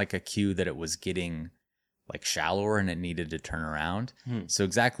wasn't a cue that it was getting shallower and it needed to turn around. So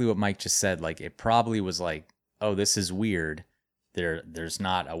exactly what Mike just said, it probably was oh, this is weird. There's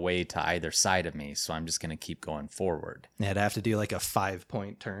not a way to either side of me, so I'm just going to keep going forward. Yeah, I'd have to do a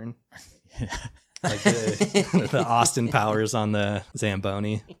 5-point turn. The Austin Powers on the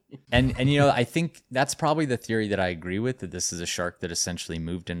Zamboni. And I think that's probably the theory that I agree with, that this is a shark that essentially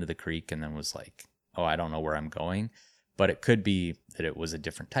moved into the creek and then was oh, I don't know where I'm going. But it could be that it was a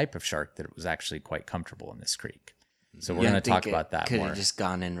different type of shark, that it was actually quite comfortable in this creek. So we're going to talk about that more. Could have just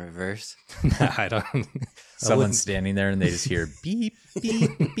gone in reverse. I don't. Someone's standing there and they just hear beep,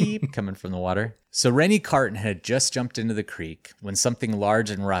 beep, beep coming from the water. So Rennie Carton had just jumped into the creek when something large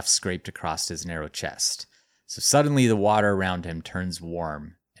and rough scraped across his narrow chest. So suddenly the water around him turns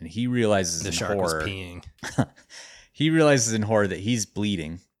warm, and he realizes the shark horror. Was peeing. He realizes in horror that he's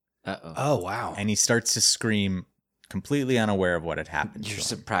bleeding. Uh-oh. Oh, wow. And he starts to scream, completely unaware of what had happened. You're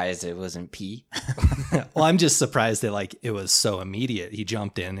surprised it wasn't pee? Well, I'm just surprised that it was so immediate. He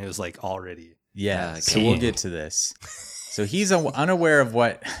jumped in. It was already. Yeah. So we'll get to this. So he's unaware of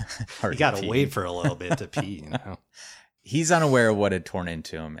what. You got to wait for a little bit to pee. He's unaware of what had torn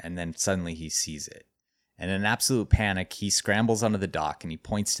into him, and then suddenly he sees it. And in absolute panic, he scrambles onto the dock and he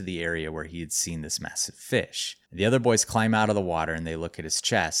points to the area where he had seen this massive fish. The other boys climb out of the water and they look at his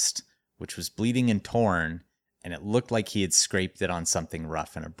chest, which was bleeding and torn, and it looked like he had scraped it on something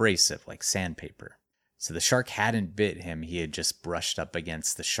rough and abrasive, like sandpaper. So the shark hadn't bit him, he had just brushed up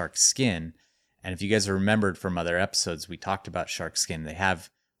against the shark's skin. And if you guys remembered from other episodes, we talked about shark skin. They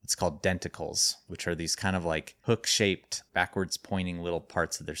have what's called denticles, which are these kind of hook-shaped, backwards-pointing little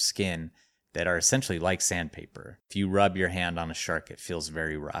parts of their skin that are essentially like sandpaper. If you rub your hand on a shark, it feels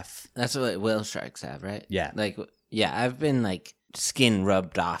very rough. That's what whale sharks have, right? Yeah. I've been skin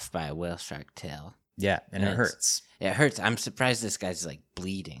rubbed off by a whale shark tail. Yeah, and it hurts. It hurts. I'm surprised this guy's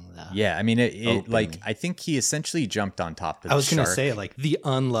bleeding though. Yeah, I mean I think he essentially jumped on top of the shark. I was going to say the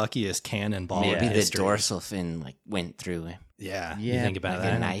unluckiest cannonball. Maybe in history. The dorsal fin went through him. Yeah. You think about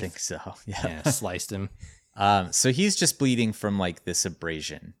that? I don't think so. Yeah, sliced him. So he's just bleeding from this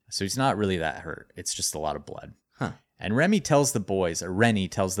abrasion. So he's not really that hurt. It's just a lot of blood. Huh. And Rennie tells the boys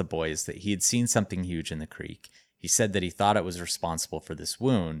that he had seen something huge in the creek. He said that he thought it was responsible for this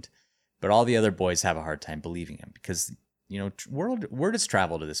wound, but all the other boys have a hard time believing him because, word has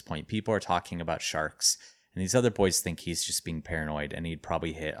traveled to this point. People are talking about sharks, and these other boys think he's just being paranoid and he'd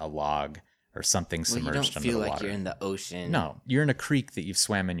probably hit a log or something submerged under the water. You don't feel you're in the ocean. No, you're in a creek that you've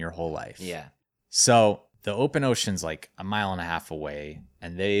swam in your whole life. Yeah. So the open ocean's a mile and a half away,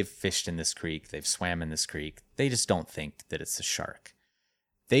 and they've fished in this creek. They've swam in this creek. They just don't think that it's a shark.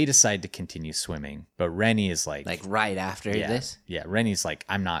 They decide to continue swimming, but Rennie is right after this? Yeah, Rennie's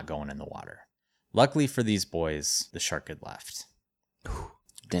I'm not going in the water. Luckily for these boys, the shark had left.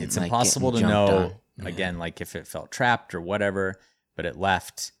 It's impossible to know, again, if it felt trapped or whatever, but it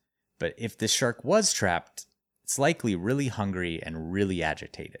left. But if the shark was trapped, It's likely really hungry and really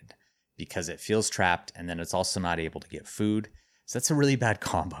agitated because it feels trapped, and then it's also not able to get food. So that's a really bad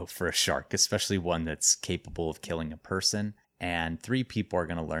combo for a shark, especially one that's capable of killing a person. And 3 people are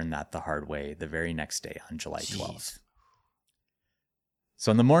going to learn that the hard way the very next day on July 12th.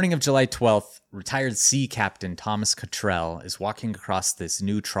 So on the morning of July 12th, retired sea captain Thomas Cottrell is walking across this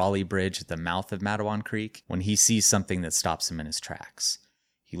new trolley bridge at the mouth of Matawan Creek when he sees something that stops him in his tracks.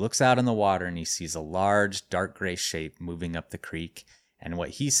 He looks out in the water and he sees a large, dark gray shape moving up the creek, and what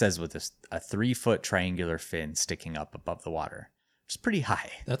he says with a 3-foot triangular fin sticking up above the water. Which is pretty high.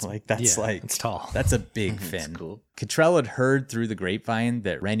 It's tall. That's a big fin. Cool. Cottrell had heard through the grapevine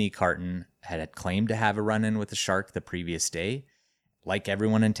that Rennie Carton had claimed to have a run-in with a shark the previous day. Like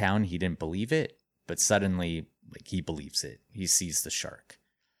everyone in town, he didn't believe it, but suddenly, he believes it. He sees the shark.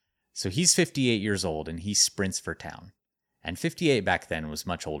 So he's 58 years old, and he sprints for town. And 58 back then was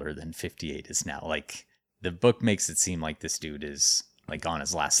much older than 58 is now. The book makes it seem like this dude is, on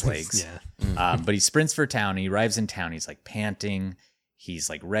his last legs. Yeah. But he sprints for town. He arrives in town. He's, panting. He's,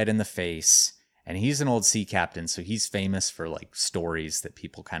 red in the face. And he's an old sea captain, so he's famous for, stories that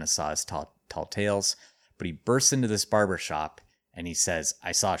people kind of saw as tall tales. But he bursts into this barber shop, and he says,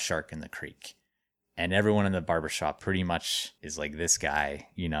 "I saw a shark in the creek." And everyone in the barbershop pretty much is like, this guy,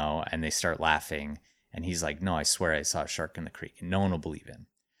 and they start laughing. And he's like, "No, I swear I saw a shark in the creek." And no one will believe him.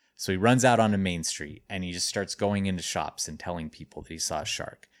 So he runs out onto Main Street and he just starts going into shops and telling people that he saw a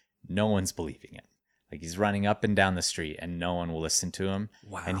shark. No one's believing him. He's running up and down the street and no one will listen to him.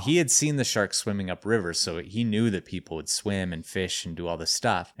 Wow. And he had seen the shark swimming up rivers, so he knew that people would swim and fish and do all this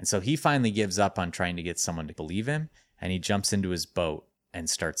stuff. And so he finally gives up on trying to get someone to believe him, and he jumps into his boat and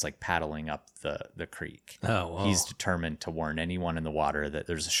starts paddling up the creek. Oh, wow. He's determined to warn anyone in the water that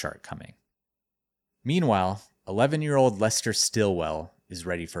there's a shark coming. Meanwhile, 11-year-old Lester Stillwell is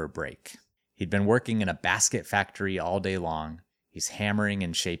ready for a break. He'd been working in a basket factory all day long. He's hammering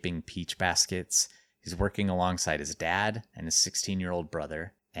and shaping peach baskets. He's working alongside his dad and his 16-year-old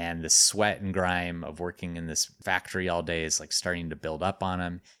brother. And the sweat and grime of working in this factory all day is starting to build up on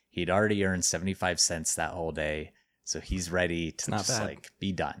him. He'd already earned 75 cents that whole day. So he's ready to just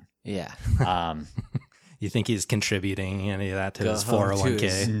be done. Yeah. You think he's contributing any of that to his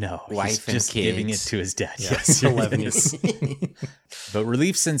 401k? No, wife he's just and kids. giving it to his dad. Yeah. Yes, 11 years. But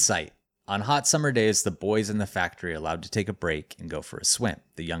relief's in sight. On hot summer days, the boys in the factory are allowed to take a break and go for a swim,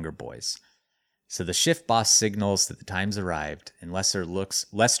 the younger boys. So the shift boss signals that the time's arrived, and Lester looks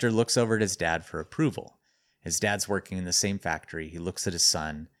over at his dad for approval. His dad's working in the same factory. He looks at his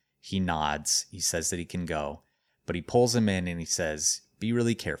son. He nods. He says that he can go, but he pulls him in and he says, "Be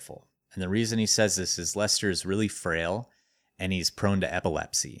really careful." And the reason he says this is Lester is really frail and he's prone to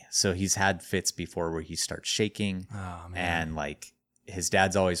epilepsy. So he's had fits before where he starts shaking. Oh, man. And his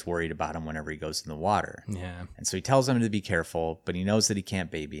dad's always worried about him whenever he goes in the water. Yeah. And so he tells him to be careful, but he knows that he can't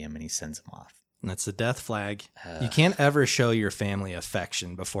baby him and he sends him off. And that's the death flag. You can't ever show your family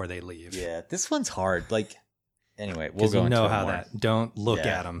affection before they leave. Yeah, this one's hard. Anyway, we'll go into how more. that. Don't look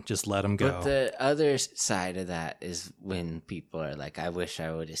at them. Just let them go. But the other side of that is when people are like, "I wish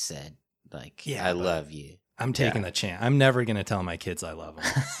I would have said, I love you." I'm taking the chance. I'm never going to tell my kids I love them.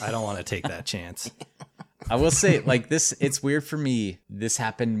 I don't want to take that chance. I will say, this, it's weird for me. This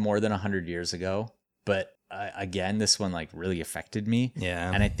happened more than 100 years ago, but again, this one really affected me.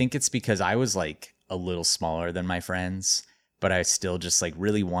 Yeah. And I think it's because I was a little smaller than my friends, but I still just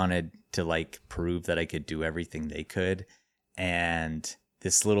really wanted to prove that I could do everything they could. And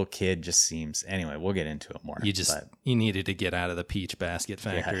this little kid just seems, anyway, we'll get into it more. You needed to get out of the peach basket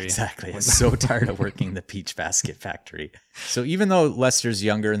factory. Yeah, exactly. I was so tired of working the peach basket factory. So even though Lester's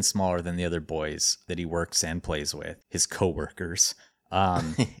younger and smaller than the other boys that he works and plays with, his coworkers,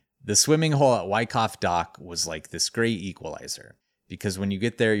 the swimming hole at Wyckoff Dock was this great equalizer. Because when you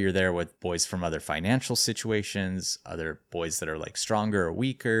get there, you're there with boys from other financial situations, other boys that are stronger or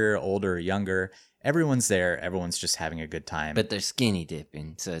weaker, older or younger. Everyone's there. Everyone's just having a good time. But they're skinny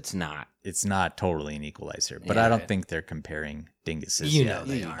dipping, so it's not. It's not totally an equalizer. But I don't think they're comparing dinguses. They are.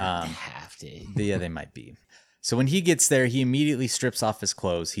 They have to. Yeah, they might be. So when he gets there, he immediately strips off his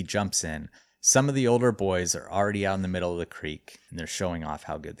clothes. He jumps in. Some of the older boys are already out in the middle of the creek, and they're showing off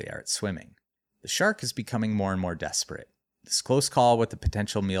how good they are at swimming. The shark is becoming more and more desperate. This close call with the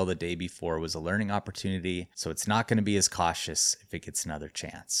potential meal the day before was a learning opportunity, so it's not going to be as cautious if it gets another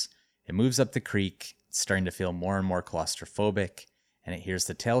chance. It moves up the creek, it's starting to feel more and more claustrophobic, and it hears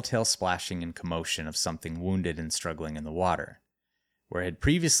the telltale splashing and commotion of something wounded and struggling in the water. Where it had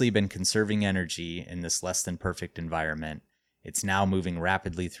previously been conserving energy in this less than perfect environment, it's now moving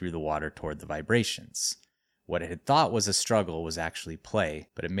rapidly through the water toward the vibrations. What it had thought was a struggle was actually play,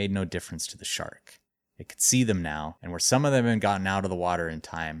 but it made no difference to the shark. It could see them now, and where some of them had gotten out of the water in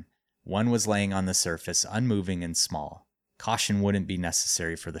time, one was laying on the surface, unmoving and small. Caution wouldn't be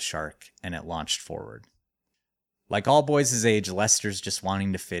necessary for the shark, and it launched forward. Like all boys his age, Lester's just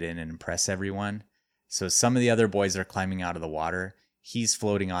wanting to fit in and impress everyone. So as some of the other boys are climbing out of the water, he's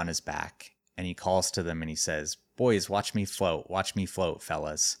floating on his back, and he calls to them and he says, "Boys, watch me float,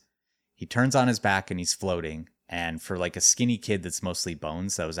 fellas." He turns on his back and he's floating, and for like a skinny kid that's mostly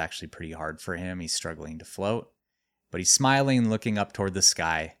bones, that was actually pretty hard for him. He's struggling to float, but he's smiling and looking up toward the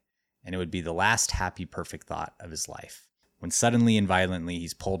sky, and it would be the last happy, perfect thought of his life, when suddenly and violently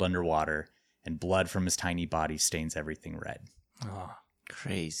he's pulled underwater, and blood from his tiny body stains everything red. Oh,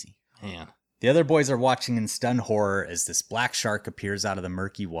 Crazy. man. The other boys are watching in stunned horror as this black shark appears out of the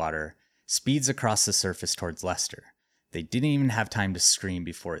murky water, speeds across the surface towards Lester. They didn't even have time to scream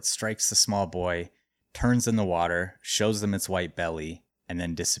before it strikes the small boy, turns in the water, shows them its white belly, and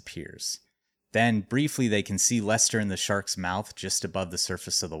then disappears. Then, briefly, they can see Lester in the shark's mouth just above the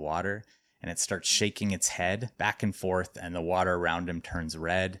surface of the water, and it starts shaking its head back and forth, and the water around him turns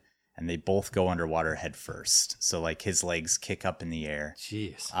red, and they both go underwater head first. So, like, his legs kick up in the air.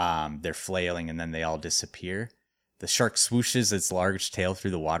 Jeez. They're flailing, and then they all disappear. The shark swooshes its large tail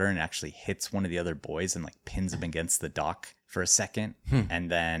through the water and actually hits one of the other boys and, like, pins him against the dock for a second,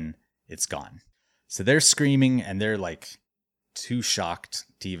 and then it's gone. So they're screaming, and they're, like, too shocked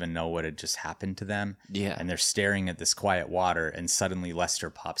to even know what had just happened to them. Yeah. And they're staring at this quiet water, and suddenly Lester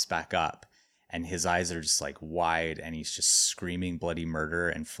pops back up, and his eyes are just like wide, and he's just screaming bloody murder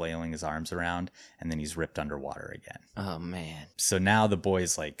and flailing his arms around, and then he's ripped underwater again. Oh, man. So now the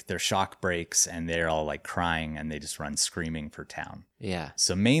boys, like, their shock breaks, and they're all like crying, and they just run screaming for town. Yeah.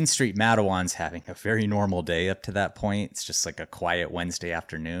 So Main Street Matawan's having a very normal day up to that point. It's just like a quiet Wednesday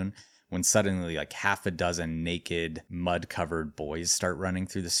afternoon, when suddenly like half a dozen naked, mud-covered boys start running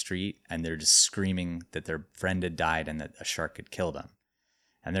through the street, and they're just screaming that their friend had died and that a shark had killed him.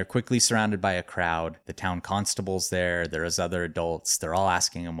 And they're quickly surrounded by a crowd. The town constable's there. There's other adults. They're all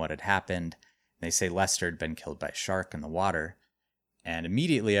asking him what had happened. They say Lester had been killed by a shark in the water. And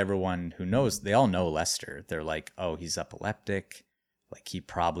immediately everyone who knows, they all know Lester. They're like, oh, he's epileptic. Like, he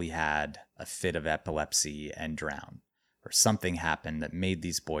probably had a fit of epilepsy and drowned. Or something happened that made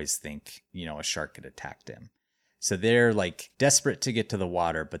these boys think, you know, a shark had attacked him. So they're like desperate to get to the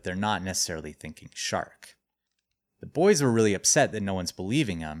water, but they're not necessarily thinking shark. The boys were really upset that no one's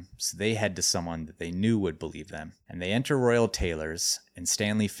believing them, so they head to someone that they knew would believe them. And they enter Royal Taylor's, and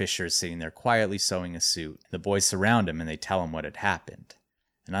Stanley Fisher's sitting there quietly sewing a suit. The boys surround him and they tell him what had happened.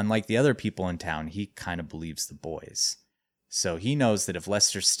 And unlike the other people in town, he kind of believes the boys. So he knows that if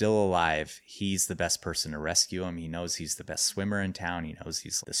Lester's still alive, he's the best person to rescue him. He knows he's the best swimmer in town. He knows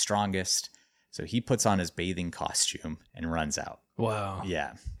he's the strongest. So he puts on his bathing costume and runs out. Wow.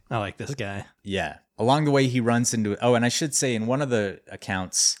 Yeah. I like this guy. Yeah. Along the way, he runs into... Oh, and I should say, in one of the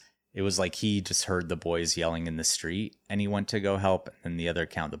accounts, it was like he just heard the boys yelling in the street, and he went to go help. And the other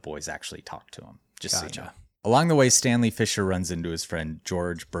account, the boys actually talked to him. Just so you know. Along the way, Stanley Fisher runs into his friend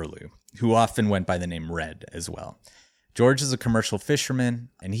George Burlew, who often went by the name Red as well. George is a commercial fisherman,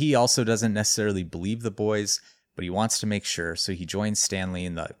 and he also doesn't necessarily believe the boys, but he wants to make sure, so he joins Stanley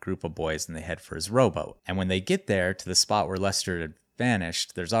and the group of boys, and they head for his rowboat. And when they get there to the spot where Lester had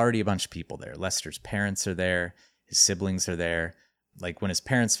vanished, there's already a bunch of people there. Lester's parents are there, his siblings are there. Like, when his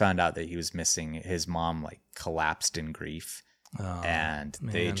parents found out that he was missing, his mom like collapsed in grief. And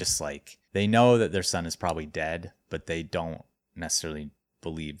they just like, they know that their son is probably dead, but they don't necessarily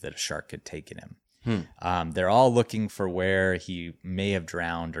believe that a shark had taken him. They're all looking for where he may have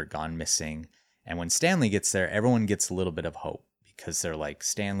drowned or gone missing. And when Stanley gets there, everyone gets a little bit of hope, because they're like,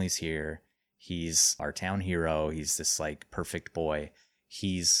 Stanley's here. He's our town hero. He's this like perfect boy.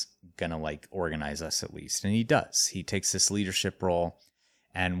 He's gonna like organize us at least. And he does. He takes this leadership role.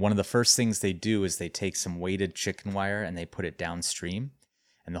 And one of the first things they do is they take some weighted chicken wire and they put it downstream.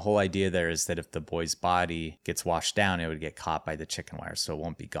 And the whole idea there is that if the boy's body gets washed down, it would get caught by the chicken wire, so it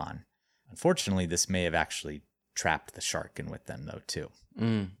won't be gone. Unfortunately, this may have actually trapped the shark in with them, though, too.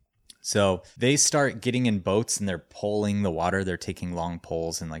 So they start getting in boats and they're poling the water. They're taking long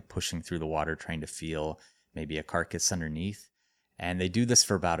poles and like pushing through the water, trying to feel maybe a carcass underneath. And they do this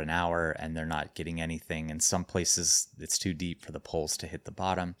for about an hour and they're not getting anything. In some places, it's too deep for the poles to hit the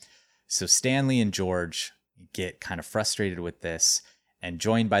bottom. So Stanley and George get kind of frustrated with this, and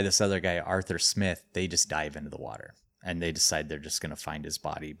joined by this other guy, Arthur Smith, they just dive into the water. And they decide they're just going to find his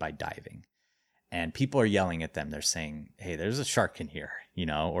body by diving. And people are yelling at them. They're saying, hey, there's a shark in here, you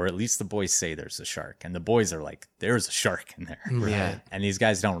know, or at least the boys say there's a shark. And the boys are like, there's a shark in there. Yeah. And these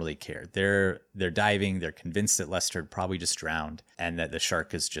guys don't really care. They're diving. They're convinced that Lester probably just drowned and that the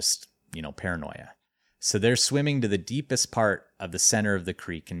shark is just, you know, paranoia. So they're swimming to the deepest part of the center of the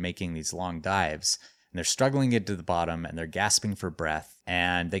creek and making these long dives. And they're struggling to get to the bottom and they're gasping for breath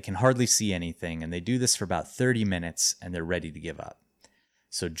and they can hardly see anything. And they do this for about 30 minutes and they're ready to give up.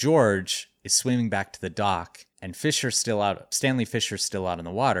 So George is swimming back to the dock and Stanley Fisher's still out in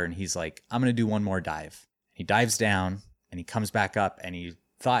the water. And he's like, I'm going to do one more dive. He dives down and he comes back up and he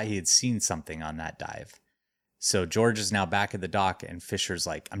thought he had seen something on that dive. So George is now back at the dock and Fisher's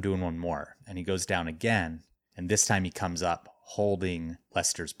like, I'm doing one more. And he goes down again. And this time he comes up holding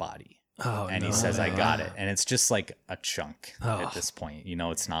Lester's body. And he says, I got it. And it's just like a chunk at this point. You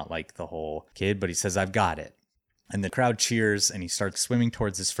know, it's not like the whole kid, but he says, I've got it. And the crowd cheers and he starts swimming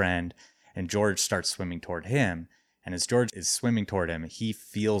towards his friend. And George starts swimming toward him. And as George is swimming toward him, he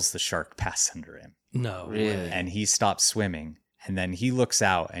feels the shark pass under him. No, really? And he stops swimming. And then he looks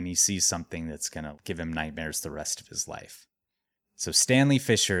out and he sees something that's going to give him nightmares the rest of his life. So Stanley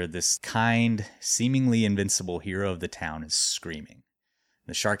Fisher, this kind, seemingly invincible hero of the town, is screaming.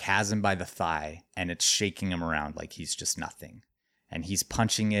 The shark has him by the thigh and it's shaking him around like he's just nothing. And he's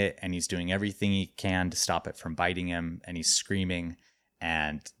punching it and he's doing everything he can to stop it from biting him. And he's screaming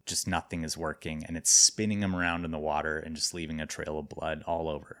and just nothing is working. And it's spinning him around in the water and just leaving a trail of blood all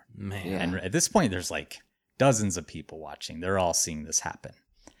over. Man. Yeah. And at this point, there's like dozens of people watching. They're all seeing this happen.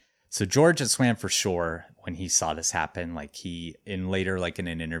 So George had swam for shore when he saw this happen. Like in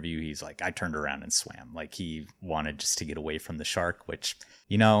an interview, he's like, I turned around and swam. Like he wanted just to get away from the shark, which,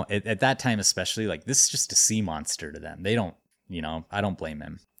 you know, at that time, especially, like this is just a sea monster to them. They don't, you know, I don't blame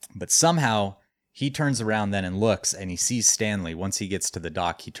him. But somehow he turns around then and looks and he sees Stanley. Once he gets to the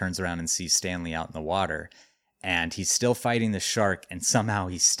dock, he turns around and sees Stanley out in the water. And he's still fighting the shark, and somehow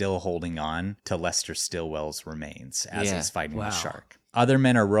he's still holding on to Lester Stillwell's remains as he's fighting the shark. Other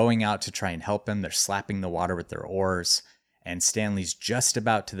men are rowing out to try and help him. They're slapping the water with their oars, and Stanley's just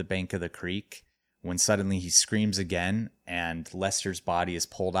about to the bank of the creek when suddenly he screams again, and Lester's body is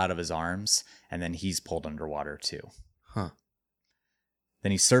pulled out of his arms, and then he's pulled underwater too. Huh.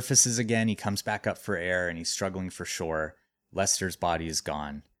 Then he surfaces again, he comes back up for air, and he's struggling for shore. Lester's body is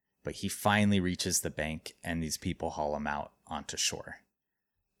gone. But he finally reaches the bank and these people haul him out onto shore.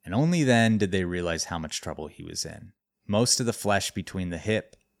 And only then did they realize how much trouble he was in. Most of the flesh between the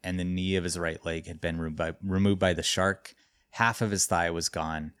hip and the knee of his right leg had been removed by the shark. Half of his thigh was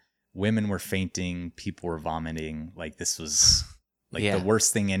gone. Women were fainting. People were vomiting. Like this was like the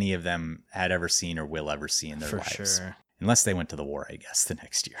worst thing any of them had ever seen or will ever see in their lives. For sure. Unless they went to the war, I guess, the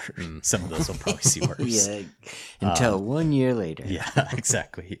next year. Some of those will probably see worse. Until 1 year later. Yeah,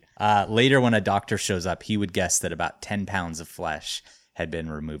 exactly. Later, when a doctor shows up, he would guess that about 10 pounds of flesh had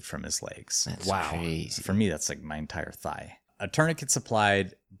been removed from his legs. That's crazy. For me, that's like my entire thigh. A tourniquet's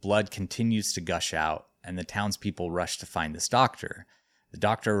applied, blood continues to gush out, and the townspeople rush to find this doctor. The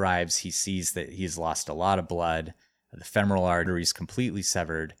doctor arrives, he sees that he's lost a lot of blood, the femoral artery is completely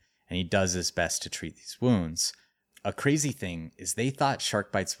severed, and he does his best to treat these wounds. A crazy thing is they thought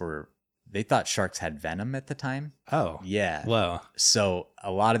sharks had venom at the time. Oh. Yeah. Whoa. So a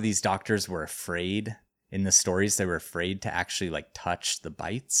lot of these doctors were afraid in the stories. They were afraid to actually like touch the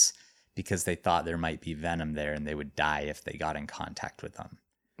bites because they thought there might be venom there and they would die if they got in contact with them.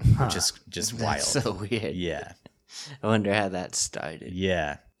 Which is just wild. That's so weird. Yeah. I wonder how that started.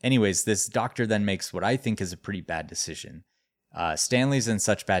 Yeah. Anyways, this doctor then makes what I think is a pretty bad decision. Stanley's in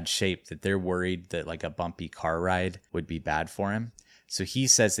such bad shape that they're worried that like a bumpy car ride would be bad for him. So he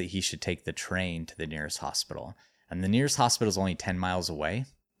says that he should take the train to the nearest hospital. And the nearest hospital is only 10 miles away,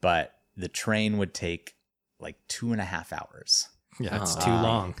 but the train would take like 2.5 hours. Yeah, that's too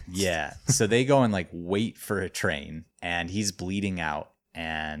long. Yeah. So they go and like wait for a train and he's bleeding out.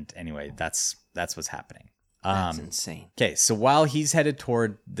 And anyway, that's what's happening. That's insane. Okay, so while he's headed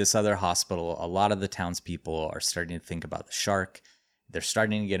toward this other hospital, a lot of the townspeople are starting to think about the shark. They're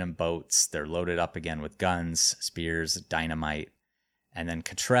starting to get in boats. They're loaded up again with guns, spears, dynamite. And then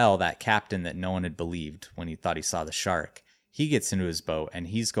Cottrell, that captain that no one had believed when he thought he saw the shark, he gets into his boat and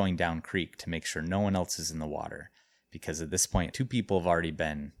he's going down creek to make sure no one else is in the water. Because at this point, 2 people have already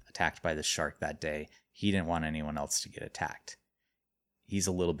been attacked by the shark that day. He didn't want anyone else to get attacked. He's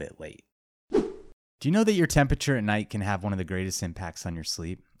a little bit late. Do you know that your temperature at night can have one of the greatest impacts on your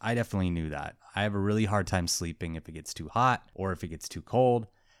sleep? I definitely knew that. I have a really hard time sleeping if it gets too hot or if it gets too cold.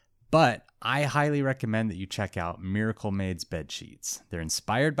 But I highly recommend that you check out Miracle Made's bed sheets. They're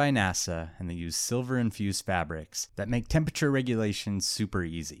inspired by NASA and they use silver-infused fabrics that make temperature regulation super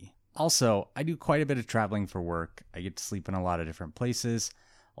easy. Also, I do quite a bit of traveling for work. I get to sleep in a lot of different places.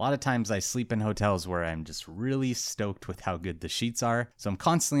 A lot of times I sleep in hotels where I'm just really stoked with how good the sheets are, so I'm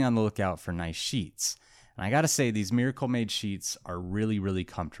constantly on the lookout for nice sheets. And I gotta say, these Miracle Made sheets are really, really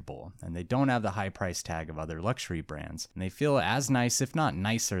comfortable, and they don't have the high price tag of other luxury brands, and they feel as nice, if not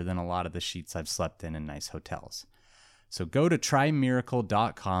nicer, than a lot of the sheets I've slept in nice hotels. So go to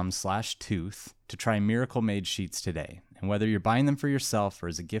trymiracle.com/tooth to try Miracle Made sheets today. And whether you're buying them for yourself or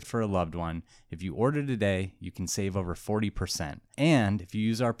as a gift for a loved one, if you order today, you can save over 40%. And if you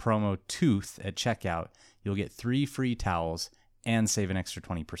use our promo TOOTH at checkout, you'll get 3 free towels and save an extra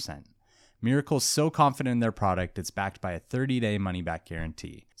 20%. Miracle's so confident in their product, it's backed by a 30-day money-back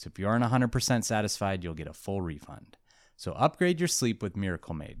guarantee. So if you aren't 100% satisfied, you'll get a full refund. So upgrade your sleep with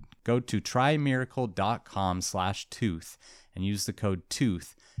Miracle Made. Go to trymiracle.com/tooth and use the code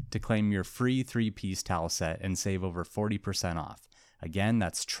TOOTH to claim your free 3-piece towel set and save over 40% off. Again,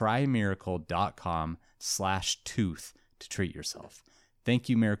 that's trymiracle.com/tooth to treat yourself. Thank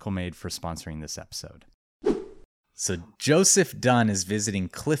you, Miracle Made, for sponsoring this episode. So Joseph Dunn is visiting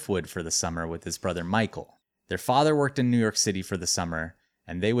Cliffwood for the summer with his brother Michael. Their father worked in New York City for the summer,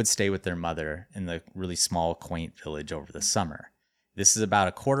 and they would stay with their mother in the really small, quaint village over the summer. This is about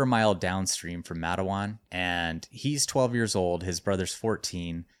a quarter mile downstream from Matawan, and he's 12 years old. His brother's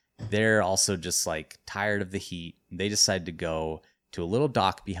 14. They're also just like tired of the heat. They decide to go to a little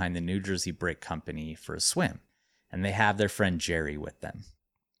dock behind the New Jersey Brick Company for a swim, and they have their friend Jerry with them.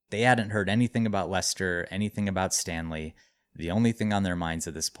 They hadn't heard anything about Lester, anything about Stanley. The only thing on their minds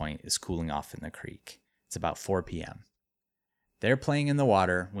at this point is cooling off in the creek. It's about 4 p.m. They're playing in the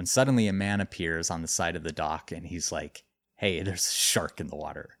water when suddenly a man appears on the side of the dock, and he's like, hey, there's a shark in the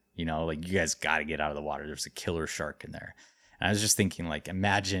water. You know, like, you guys got to get out of the water. There's a killer shark in there. And I was just thinking, like,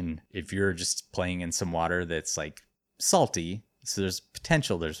 imagine if you're just playing in some water that's like salty, so there's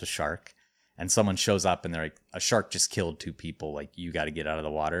potential there's a shark, and someone shows up and they're like, a shark just killed 2 people, like, you got to get out of the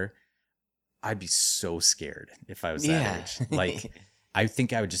water. I'd be so scared if I was that age. Like, I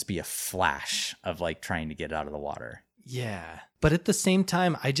think I would just be a flash of like trying to get out of the water. Yeah. But at the same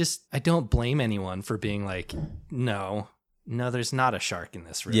time, I don't blame anyone for being like, no, there's not a shark in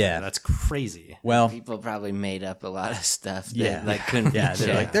this river. Yeah. That's crazy. Well, people probably made up a lot of stuff that like couldn't yeah,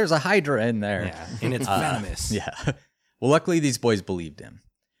 they're like, there's a hydra in there. Yeah. And it's venomous. Yeah. Well, luckily these boys believed him.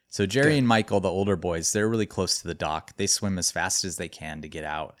 So Jerry and Michael, the older boys, they're really close to the dock. They swim as fast as they can to get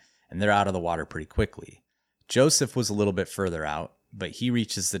out, and they're out of the water pretty quickly. Joseph was a little bit further out, but he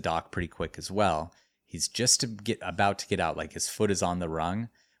reaches the dock pretty quick as well. He's just about to get out, like his foot is on the rung,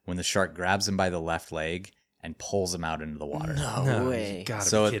 when the shark grabs him by the left leg and pulls him out into the water. No way. You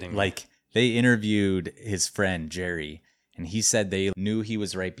gotta be kidding me. Like, they interviewed his friend Jerry, and he said they knew he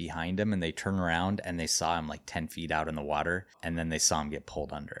was right behind him, and they turned around and they saw him like 10 feet out in the water, and then they saw him get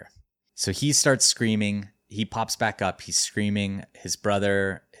pulled under. So he starts screaming. He pops back up. He's screaming. His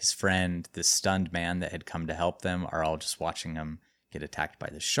brother, his friend, this stunned man that had come to help them are all just watching him get attacked by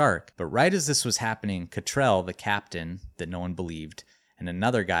the shark. But right as this was happening, Cottrell, the captain that no one believed, and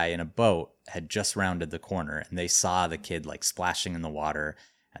another guy in a boat had just rounded the corner, and they saw the kid like splashing in the water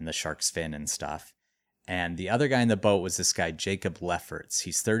and the shark's fin and stuff. And the other guy in the boat was this guy, Jacob Lefferts.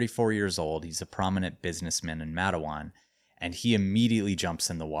 He's 34 years old. He's a prominent businessman in Matawan, and he immediately jumps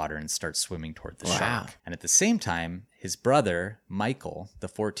in the water and starts swimming toward the shark. And at the same time, his brother, Michael, the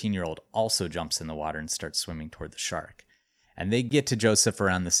 14-year-old, also jumps in the water and starts swimming toward the shark. And they get to Joseph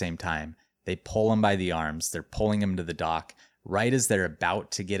around the same time. They pull him by the arms. They're pulling him to the dock. Right as they're about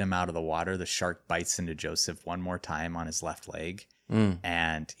to get him out of the water, the shark bites into Joseph one more time on his left leg.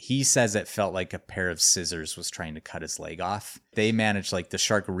 And he says it felt like a pair of scissors was trying to cut his leg off. They managed, like, the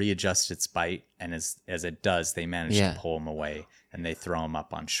shark readjusts its bite, and as it does, they manage to pull him away, and they throw him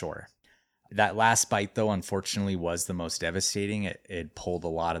up on shore. That last bite, though, unfortunately was the most devastating. It pulled a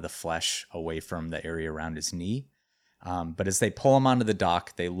lot of the flesh away from the area around his knee. But as they pull him onto the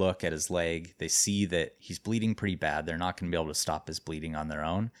dock, they look at his leg. They see that he's bleeding pretty bad. They're not going to be able to stop his bleeding on their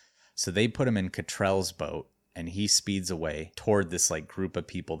own. So they put him in Cottrell's boat, and he speeds away toward this like group of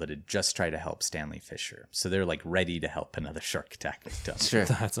people that had just tried to help Stanley Fisher. So they're like ready to help another shark attack victim. Sure.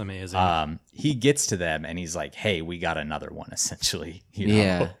 That's amazing. He gets to them and he's like, hey, we got another one, essentially. You know?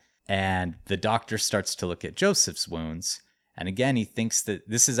 Yeah. And the doctor starts to look at Joseph's wounds. And again, he thinks that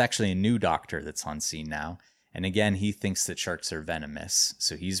this is actually a new doctor that's on scene now. And again, he thinks that sharks are venomous.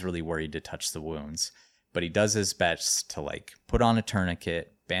 So he's really worried to touch the wounds. But he does his best to like put on a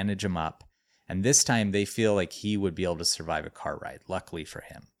tourniquet, bandage him up. And this time they feel like he would be able to survive a car ride, luckily for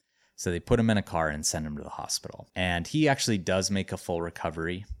him. So they put him in a car and send him to the hospital. And he actually does make a full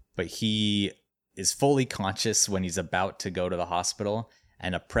recovery, but he is fully conscious when he's about to go to the hospital,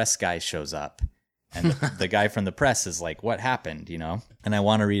 and a press guy shows up. And the guy from the press is like, what happened, you know? And I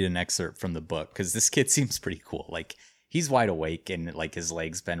want to read an excerpt from the book because this kid seems pretty cool. Like, he's wide awake and like his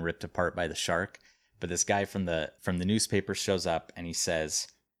leg's been ripped apart by the shark. But this guy from the newspaper shows up and he says,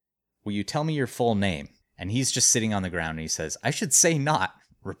 "Will you tell me your full name?" And he's just sitting on the ground and he says, "I should say not,"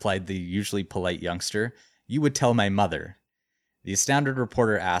 replied the usually polite youngster. "You would tell my mother." The astounded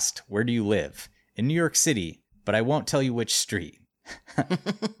reporter asked, "Where do you live?" "In New York City, but I won't tell you which street."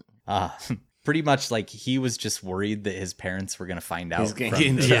 Pretty much like he was just worried that his parents were going to find out. He's going to get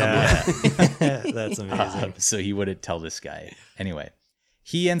in trouble. Yeah. That's amazing. So he wouldn't tell this guy. Anyway,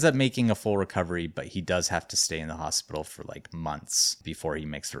 he ends up making a full recovery, but he does have to stay in the hospital for like months before he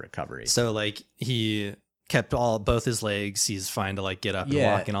makes a recovery. So like he kept both his legs. He's fine to like get up and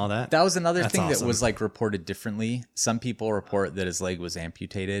walk and all that. That was another That's thing awesome. that was like reported differently. Some people report that his leg was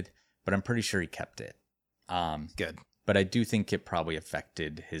amputated, but I'm pretty sure he kept it. Good. But I do think it probably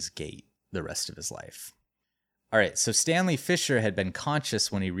affected his gait the rest of his life. All right, so Stanley Fisher had been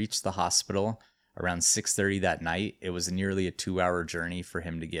conscious when he reached the hospital around 6:30 that night. It was nearly a 2-hour journey for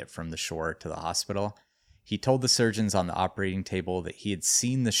him to get from the shore to the hospital. He told the surgeons on the operating table that he had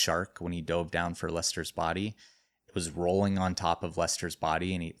seen the shark when he dove down for Lester's body. It was rolling on top of Lester's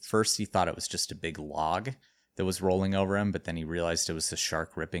body, and first he thought it was just a big log that was rolling over him, but then he realized it was the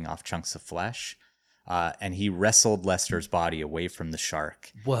shark ripping off chunks of flesh. And he wrestled Lester's body away from the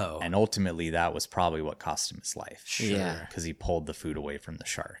shark. Whoa. And ultimately, that was probably what cost him his life. Sure. Yeah. Because he pulled the food away from the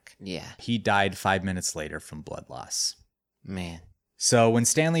shark. Yeah. He died 5 minutes later from blood loss. Man. So when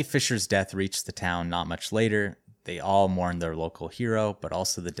Stanley Fisher's death reached the town not much later, they all mourned their local hero, but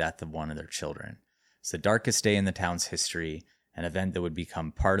also the death of one of their children. It's the darkest day in the town's history, an event that would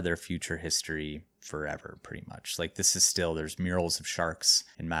become part of their future history forever, pretty much. Like, this is still, there's murals of sharks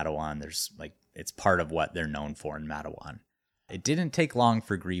in Matawan. There's like, it's part of what they're known for in Matawan. It didn't take long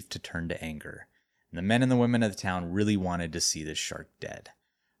for grief to turn to anger, and the men and the women of the town really wanted to see this shark dead.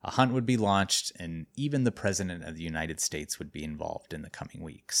 A hunt would be launched, and even the President of the United States would be involved in the coming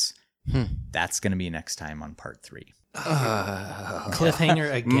weeks. That's going to be next time on part 3.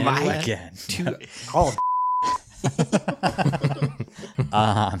 Cliffhanger again.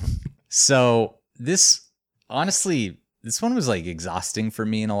 So this, honestly, this one was like exhausting for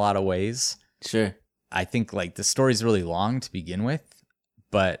me in a lot of ways. Sure. I think like the story's really long to begin with,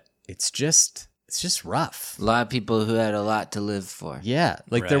 but it's just rough. A lot of people who had a lot to live for. Yeah,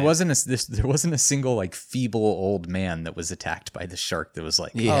 like Right. there wasn't a single like feeble old man that was attacked by the shark that was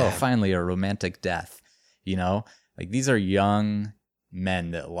like, Yeah. oh, finally a romantic death. You know, like these are young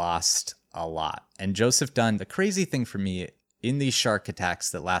men that lost a lot. And Joseph Dunn, the crazy thing for me in these shark attacks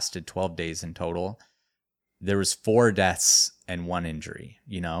that lasted 12 days in total, there was 4 deaths and 1 injury.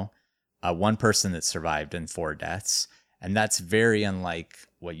 You know, 1 person that survived and 4 deaths. And that's very unlike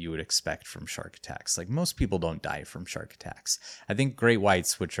what you would expect from shark attacks. Like, most people don't die from shark attacks. I think great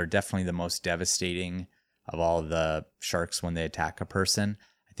whites, which are definitely the most devastating of all the sharks when they attack a person,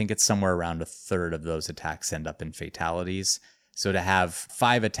 I think it's somewhere around a third of those attacks end up in fatalities. So to have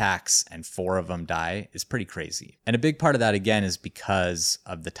 5 attacks and 4 of them die is pretty crazy. And a big part of that, again, is because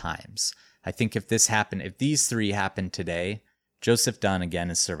of the times. I think if these 3 happened today, Joseph Dunn, again,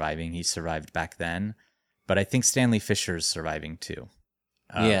 is surviving. He survived back then. But I think Stanley Fisher is surviving too.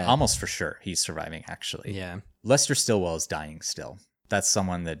 Yeah. Almost for sure. He's surviving, actually. Yeah. Lester Stillwell is dying still. That's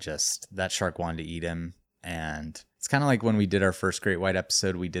someone that that shark wanted to eat him. And it's kind of like when we did our first Great White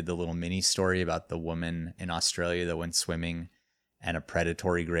episode, we did the little mini story about the woman in Australia that went swimming and a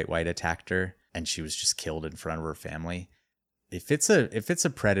predatory great white attacked her and she was just killed in front of her family. If it's a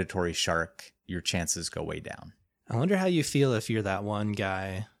predatory shark, your chances go way down. I wonder how you feel if you're that one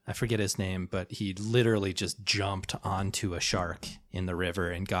guy. I forget his name, but he literally just jumped onto a shark in the river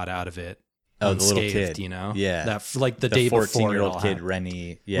and got out of it. Oh, the little unscathed, kid. you know? Yeah. That like the day before. 14-year-old kid,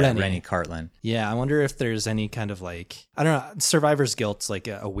 Rennie Cartland. Yeah, I wonder if there's any kind of like, I don't know, survivor's guilt's like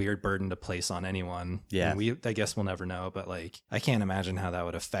a weird burden to place on anyone. Yeah. And I guess we'll never know, but like, I can't imagine how that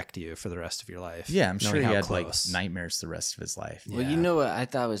would affect you for the rest of your life. Yeah, I'm sure he had close. like nightmares the rest of his life. Well, you know what I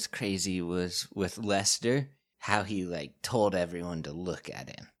thought was crazy was with Lester, how he like told everyone to look at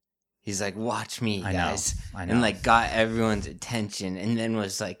him. He's like, watch me, guys. I know. And like got everyone's attention and then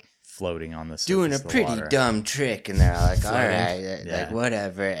was like floating on the surface doing a of the pretty water. dumb trick. And they're like, all Floating. right, Yeah. like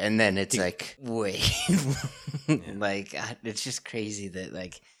whatever. And then it's like, wait, like it's just crazy that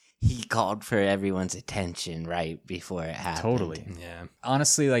like he called for everyone's attention right before it happened. Totally. Yeah.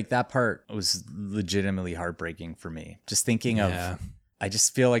 Honestly, like that part was legitimately heartbreaking for me. Just thinking Yeah. of, I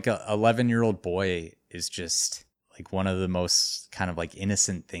just feel like a 11-year-old boy is just like one of the most kind of like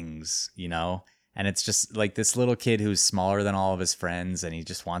innocent things, you know? And it's just like this little kid who's smaller than all of his friends and he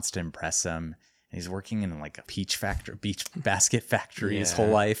just wants to impress them. And he's working in like a beach basket factory his whole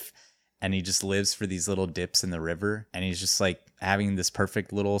life. and he just lives for these little dips in the river, and he's just like having this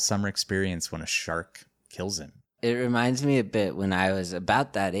perfect little summer experience when a shark kills him. It reminds me a bit when I was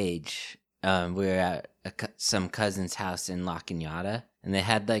about that age. We were at some cousin's house in La Cañada, and they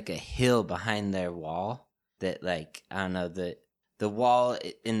had like a hill behind their wall that, like, I don't know, the wall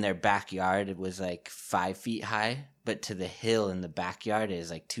in their backyard, it was like 5 feet high, but to the hill in the backyard is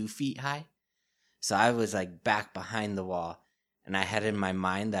like 2 feet high. So I was like back behind the wall, and I had in my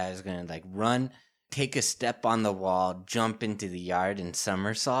mind that I was gonna like run, take a step on the wall, jump into the yard, and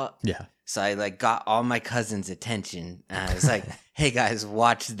somersault. Yeah. So I like got all my cousins' attention, and I was like, "Hey guys,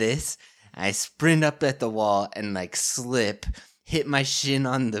 watch this!" And I sprint up at the wall and like slip, hit my shin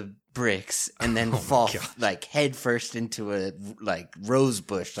on the bricks, and then fall like head first into a like rose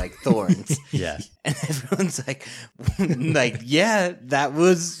bush, like thorns. Yeah. And everyone's like, yeah, that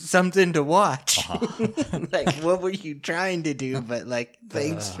was something to watch. Like, what were you trying to do? But like,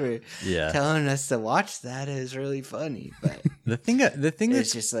 thanks for telling us to watch that. It was really funny. But the thing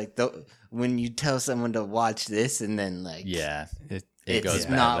it's just like when you tell someone to watch this, and then like, it goes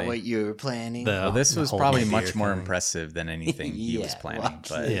not what you were planning. Well, this was probably much more impressive than anything he was planning.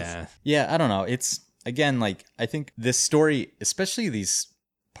 But I don't know. It's, again, like, I think this story, especially these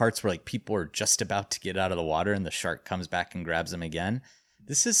parts where like people are just about to get out of the water and the shark comes back and grabs them again.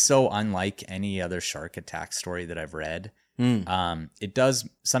 This is so unlike any other shark attack story that I've read. It does,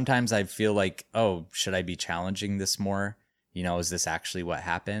 sometimes I feel like, oh, should I be challenging this more? You know, is this actually what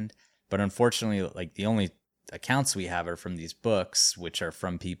happened? But unfortunately, like, the only accounts we have are from these books, which are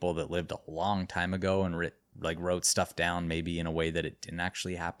from people that lived a long time ago and wrote stuff down maybe in a way that it didn't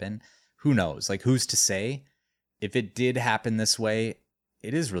actually happen. Who knows? Like, who's to say? If it did happen this way,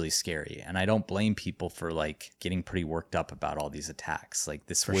 it is really scary. And I don't blame people for like getting pretty worked up about all these attacks. Like,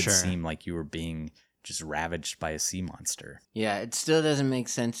 this would seem like you were being just ravaged by a sea monster. Yeah, it still doesn't make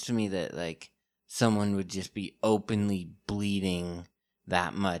sense to me that like someone would just be openly bleeding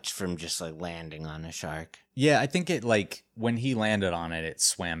that much from just like landing on a shark. Yeah, I think it, like, when he landed on it, it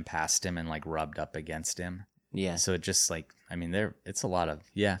swam past him and like rubbed up against him. Yeah. So it just like, I mean, it's a lot of,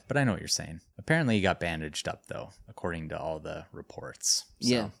 but I know what you're saying. Apparently he got bandaged up though, according to all the reports. So.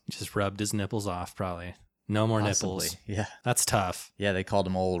 Yeah. Just rubbed his nipples off probably. No more Possibly. nipples. Yeah. That's tough. Yeah, they called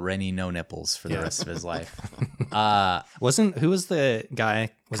him old Rennie No Nipples for the rest of his life. Who was the guy?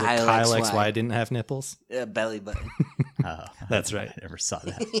 Was Kyle it Kyle XY. XY didn't have nipples? Belly button. Oh, that's right. I never saw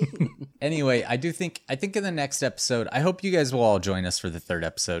that. Anyway, I think in the next episode, I hope you guys will all join us for the third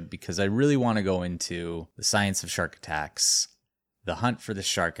episode, because I really want to go into the science of shark attacks, the hunt for the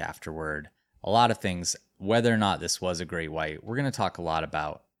shark afterward, a lot of things, whether or not this was a great white. We're going to talk a lot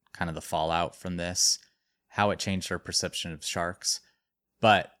about kind of the fallout from this, how it changed our perception of sharks.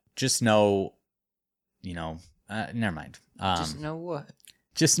 But just know, never mind. Just know what?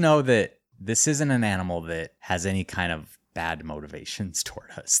 Just know that this isn't an animal that has any kind of bad motivations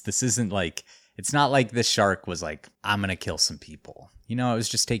toward us. This isn't like, it's not like this shark was like, I'm going to kill some people. It was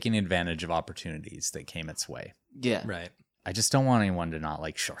just taking advantage of opportunities that came its way. Yeah. Right. I just don't want anyone to not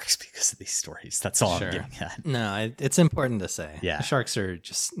like sharks because of these stories. That's all I'm getting at. No, it's important to say. Yeah. The sharks are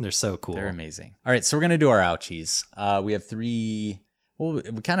they're so cool. They're amazing. All right, so we're going to do our ouchies. We have we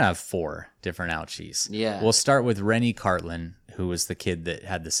kind of have 4 different ouchies. Yeah. We'll start with Rennie Cartlin, who was the kid that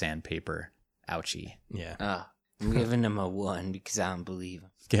had the sandpaper ouchie. Yeah. I'm giving him a 1 because I don't believe him.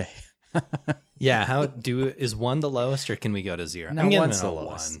 Okay. Yeah, is 1 the lowest, or can we go to 0? No, I'm giving 1's the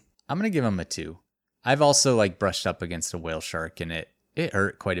lowest. 1. I'm going to give him a 2. I've also like brushed up against a whale shark, and it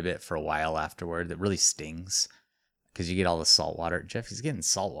hurt quite a bit for a while afterward. That really stings because you get all the salt water. Jeff, he's getting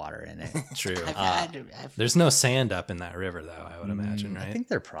salt water in it. True. I've There's no sand up in that river, though, I would imagine, right? I think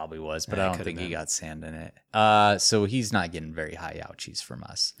there probably was, but I don't think he got sand in it. So he's not getting very high ouchies from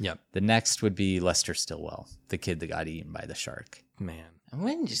us. Yep. The next would be Lester Stillwell, the kid that got eaten by the shark. Man. I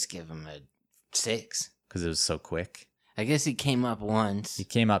wouldn't just give him a 6. Because it was so quick. I guess he came up once. He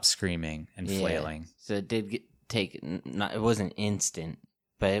came up screaming and flailing. So it did it wasn't instant,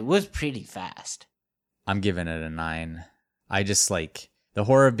 but it was pretty fast. I'm giving it a 9. I just like the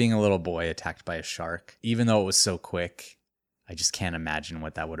horror of being a little boy attacked by a shark. Even though it was so quick, I just can't imagine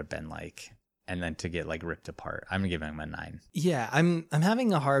what that would have been like. And then to get like ripped apart, I'm giving him a 9. Yeah, I'm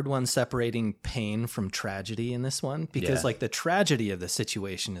having a hard one separating pain from tragedy in this one, because like the tragedy of the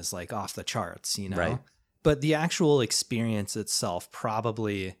situation is like off the charts, Right. But the actual experience itself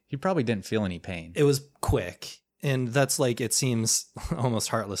he probably didn't feel any pain. It was quick. And that's like, it seems almost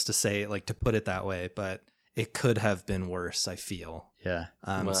heartless to say, like, to put it that way, but it could have been worse, I feel. Yeah.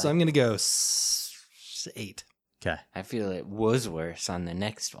 So I'm going to go 8. Okay. I feel it was worse on the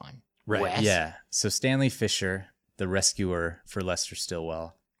next one. Right. Wes? Yeah. So Stanley Fisher, the rescuer for Lester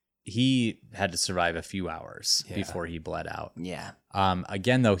Stillwell, he had to survive a few hours before he bled out. Yeah.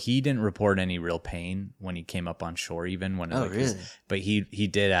 Again, though, he didn't report any real pain when he came up on shore, even when really? But he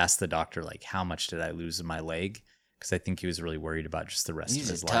did ask the doctor, like, how much did I lose in my leg? Because I think he was really worried about just the rest of his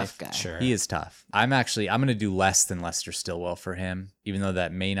life. He's a tough guy. Sure. He is tough. I'm going to do less than Lester Stillwell for him, even though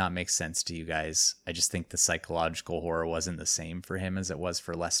that may not make sense to you guys. I just think the psychological horror wasn't the same for him as it was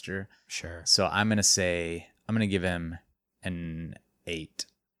for Lester. Sure. So I'm going to give him an 8.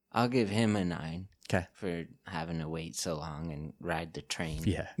 I'll give him a 9. Okay. For having to wait so long and ride the train.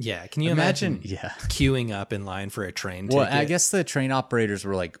 Yeah. Yeah. Can you imagine queuing up in line for a train ticket? Well, I guess the train operators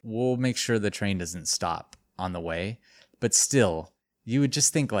were like, we'll make sure the train doesn't stop on the way. But still, you would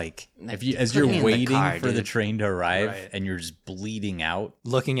just think, like, as you're waiting for the train to arrive and you're just bleeding out.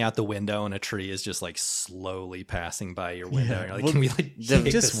 Looking out the window and a tree is just like slowly passing by your window. Yeah. You're like, can we like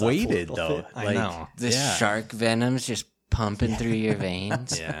just waited though? Like, I know. The shark venom's just pumping through your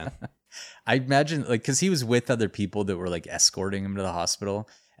veins. Yeah. I imagine, like, because he was with other people that were like escorting him to the hospital,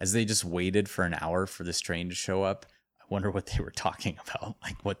 as they just waited for an hour for this train to show up. I wonder what they were talking about,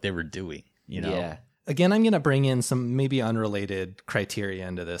 like what they were doing, you know? Yeah. Again, I'm going to bring in some maybe unrelated criteria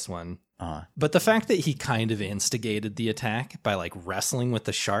into this one. But the fact that he kind of instigated the attack by like wrestling with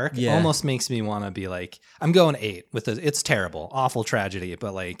the shark almost makes me want to be like, I'm going 8 with it. It's terrible, awful tragedy,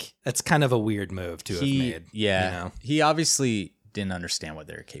 but like, it's kind of a weird move to have made. Yeah. You know? He obviously didn't understand what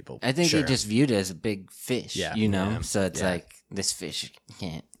they were capable of. I think he just viewed it as a big fish, you know? Yeah. So it's like, this fish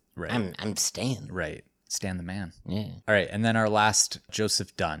can't. Right. I'm Stan. Right. Stan the man. Yeah. All right. And then our last,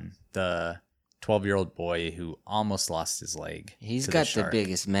 Joseph Dunn, the 12-year-old boy who almost lost his leg. He's got the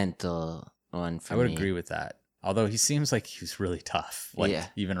biggest mental one for me. I would agree with that. Although he seems like he was really tough. Like,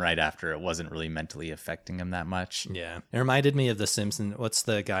 even right after, it wasn't really mentally affecting him that much. Yeah. It reminded me of The Simpsons. What's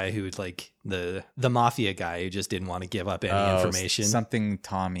the guy who, like, the mafia guy who just didn't want to give up any information? Something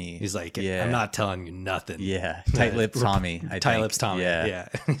Tommy. He's like, I'm not telling you nothing. Yeah. Tight-lipped Tommy. Tight-lipped Tommy. Yeah.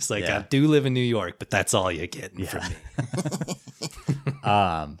 He's like, I do live in New York, but that's all you're getting from me.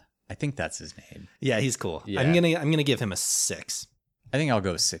 I think that's his name. Yeah, he's cool. Yeah. I'm gonna give him a 6. I think I'll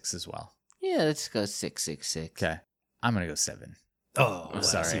go 6 as well. Yeah, let's go 6. Okay. I'm going to go 7. Oh, I'm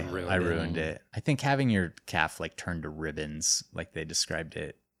sorry. I ruined it. I think having your calf like turned to ribbons, like they described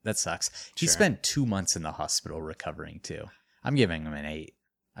it, that sucks. He spent 2 months in the hospital recovering too. I'm giving him an 8.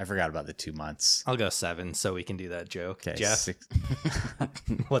 I forgot about the 2 months. I'll go 7 so we can do that joke. Okay, Jeff, 6.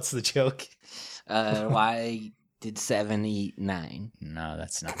 What's the joke? Why did 7 eat 9? No,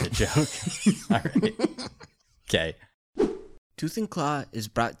 that's not the joke. All right. Okay. Tooth and Claw is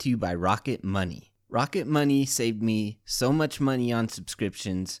brought to you by Rocket Money. Rocket Money saved me so much money on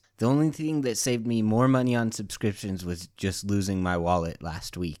subscriptions. The only thing that saved me more money on subscriptions was just losing my wallet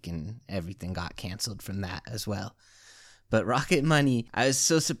last week, and everything got canceled from that as well. But Rocket Money, I was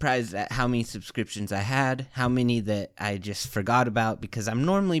so surprised at how many subscriptions I had, how many that I just forgot about, because I'm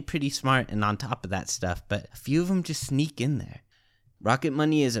normally pretty smart and on top of that stuff, but a few of them just sneak in there. Rocket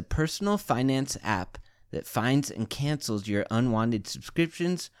Money is a personal finance app that finds and cancels your unwanted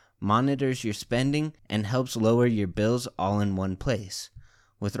subscriptions, monitors your spending, and helps lower your bills all in one place.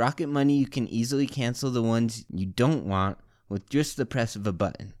 With Rocket Money, you can easily cancel the ones you don't want with just the press of a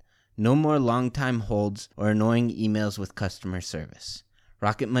button. No more long time holds or annoying emails with customer service.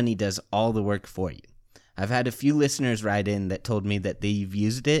 Rocket Money does all the work for you. I've had a few listeners write in that told me that they've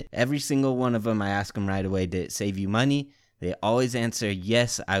used it. Every single one of them, I ask them right away, did it save you money? They always answer,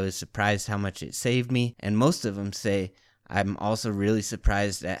 yes, I was surprised how much it saved me. And most of them say, I'm also really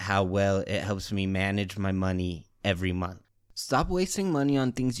surprised at how well it helps me manage my money every month. Stop wasting money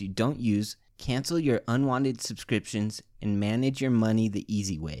on things you don't use, cancel your unwanted subscriptions, and manage your money the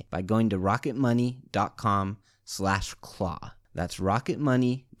easy way by going to rocketmoney.com/claw. That's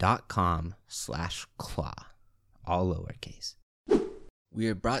rocketmoney.com/claw. All lowercase. We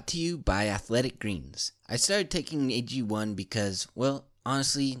are brought to you by Athletic Greens. I started taking AG1 because, well,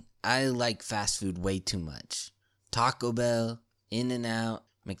 honestly, I like fast food way too much. Taco Bell, In-N-Out,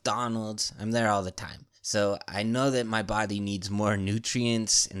 McDonald's, I'm there all the time. So I know that my body needs more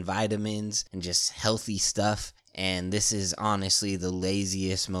nutrients and vitamins and just healthy stuff. And this is honestly the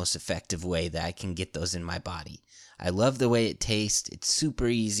laziest, most effective way that I can get those in my body. I love the way it tastes, it's super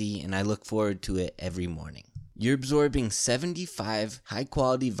easy, and I look forward to it every morning. You're absorbing 75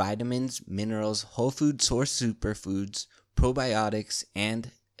 high-quality vitamins, minerals, whole food source superfoods, probiotics, and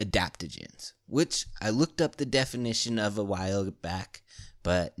adaptogens, which I looked up the definition of a while back,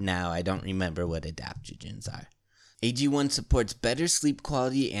 but now I don't remember what adaptogens are. AG1 supports better sleep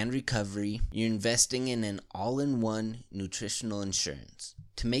quality and recovery. You're investing in an all-in-one nutritional insurance.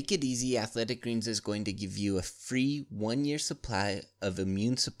 To make it easy, Athletic Greens is going to give you a free 1-year supply of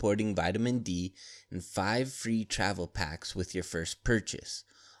immune-supporting vitamin D and 5 free travel packs with your first purchase.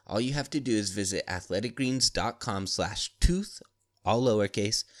 All you have to do is visit athleticgreens.com/tooth, all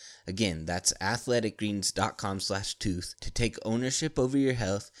lowercase. Again, that's athleticgreens.com/tooth to take ownership over your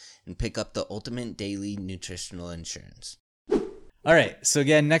health and pick up the ultimate daily nutritional insurance. All right. So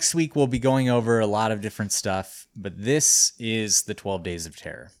again, next week we'll be going over a lot of different stuff, but this is the 12 Days of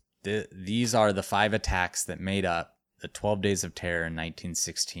Terror. These are the 5 attacks that made up the 12 Days of Terror in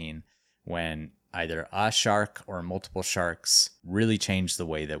 1916, when either a shark or multiple sharks really changed the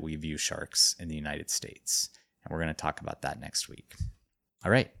way that we view sharks in the United States. And we're going to talk about that next week.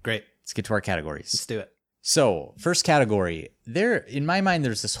 All right. Great. Let's get to our categories. Let's do it. So, first category, in my mind,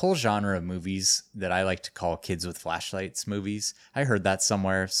 there's this whole genre of movies that I like to call kids with flashlights movies. I heard that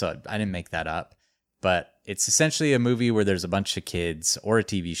somewhere, so I didn't make that up. But it's essentially a movie where there's a bunch of kids, or a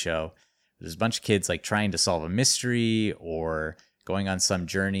TV show. There's a bunch of kids like trying to solve a mystery or going on some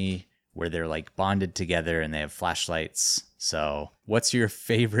journey where they're like bonded together and they have flashlights. So, what's your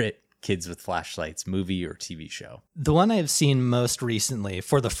favorite kids with flashlights movie or TV show? The one I've seen most recently,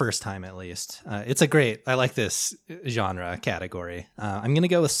 for the first time at least, I like this genre category. I'm going to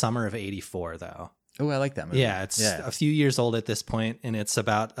go with Summer of '84 though. Oh, I like that movie. Yeah, it's a few years old at this point, and it's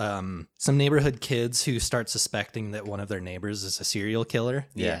about some neighborhood kids who start suspecting that one of their neighbors is a serial killer.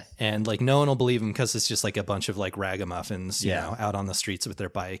 Yeah. And like no one will believe them because it's just like a bunch of like ragamuffins, you know, out on the streets with their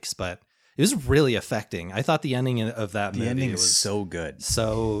bikes. But it was really affecting. I thought the ending of that movie was so good.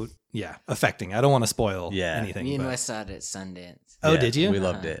 So affecting. I don't want to spoil anything. Me and Wes saw it at Sundance. Oh, did you? We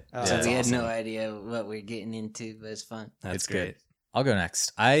loved it. So we had no idea what we're getting into, but it's fun. That's great. I'll go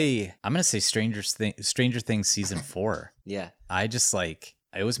next. I'm gonna say Stranger Things season 4. Yeah. I just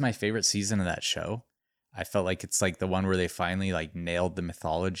it was my favorite season of that show. I felt like it's like the one where they finally like nailed the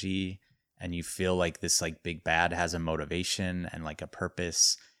mythology, and you feel like this like big bad has a motivation and like a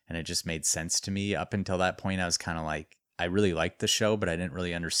purpose, and it just made sense to me. Up until that point, I was kind of like, I really liked the show, but I didn't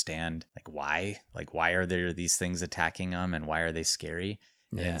really understand why are there these things attacking them and why are they scary?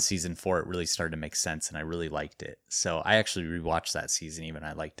 Yeah. And in season 4, it really started to make sense, and I really liked it. So I actually rewatched that season, even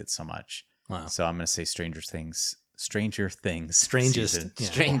I liked it so much. Wow. So I'm going to say Strangest Things. Strangest Things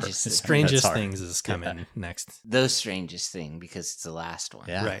is coming next. The Strangest Thing, because it's the last one.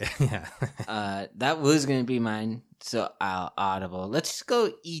 Yeah. Right. Yeah. That was going to be mine. So I'll audible. Let's just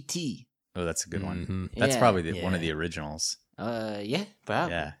go E.T. Oh, that's a good one. That's probably one of the originals. Yeah,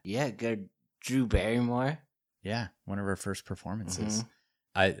 probably. Yeah, good. Drew Barrymore. Yeah, one of her first performances.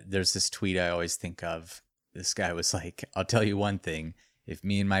 There's this tweet I always think of. This guy was like, I'll tell you one thing. If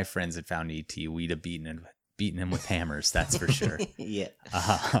me and my friends had found E.T., we'd have beaten him with hammers, that's for sure. Yeah.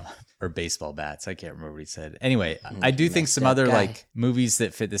 Or baseball bats. I can't remember what he said. Anyway, I do think some other like movies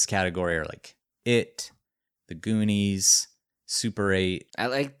that fit this category are like It, The Goonies, Super 8. I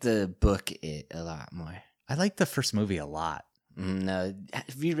like the book It a lot more. I like the first movie a lot. No.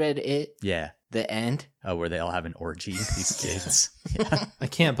 Have you read It? Yeah. The end? Oh, where they all have an orgy, these kids. Yeah. I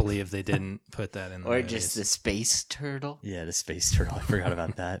can't believe they didn't put that in the Or movies. just the space turtle? Yeah, the space turtle. I forgot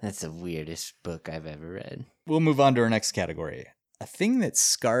about that. That's the weirdest book I've ever read. We'll move on to our next category. A thing that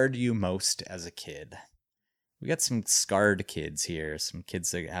scarred you most as a kid. We got some scarred kids here. Some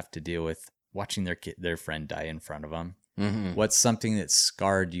kids that have to deal with watching their friend die in front of them. Mm-hmm. What's something that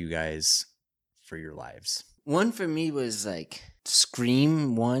scarred you guys for your lives? One for me was like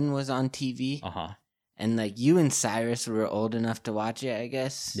Scream 1 was on TV. Uh-huh. And like you and Cyrus were old enough to watch it, I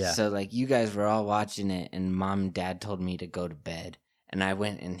guess. Yeah. So like you guys were all watching it, and Mom and Dad told me to go to bed. And I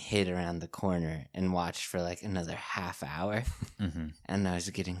went and hid around the corner and watched for like another half hour. Mm-hmm. And I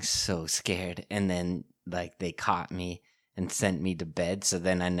was getting so scared. And then like they caught me and sent me to bed. So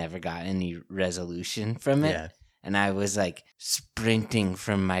then I never got any resolution from it. Yeah. And I was like sprinting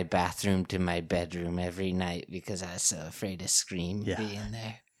from my bathroom to my bedroom every night because I was so afraid of Scream being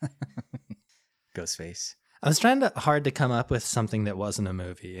there. Ghostface. I was trying hard to come up with something that wasn't a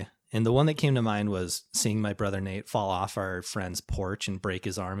movie. And the one that came to mind was seeing my brother Nate fall off our friend's porch and break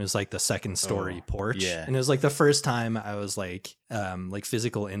his arm. It was like the second story porch. Yeah. And it was like the first time I was like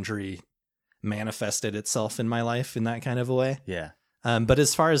physical injury manifested itself in my life in that kind of a way. Yeah. But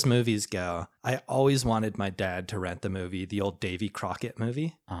as far as movies go, I always wanted my dad to rent the movie, the old Davy Crockett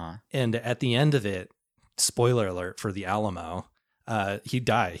movie. Uh-huh. And at the end of it, spoiler alert for the Alamo, he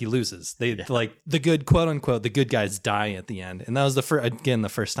loses. Like the good, quote unquote, the good guys die at the end. And that was the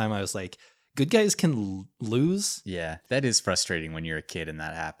first time I was like, good guys can lose. Yeah, that is frustrating when you're a kid and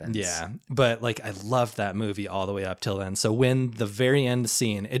that happens. Yeah, but like I loved that movie all the way up till then. So when the very end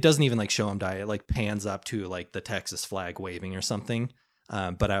scene, it doesn't even like show him die. It like pans up to like the Texas flag waving or something.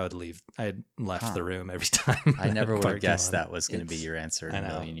 But I had left the room every time. I never would have guessed that was going to be your answer in a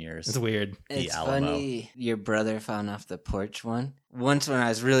million years. It's weird. It's funny your brother found off the porch one. Once when I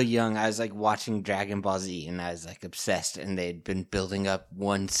was really young, I was like watching Dragon Ball Z and I was like obsessed, and they'd been building up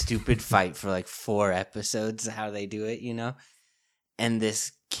one stupid fight for like 4 episodes, how they do it, you know? And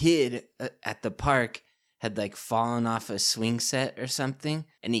this kid at the park had like fallen off a swing set or something,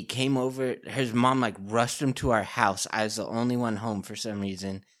 and he came over. His mom like rushed him to our house. I was the only one home for some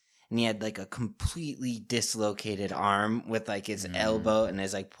reason, and he had like a completely dislocated arm with like his elbow and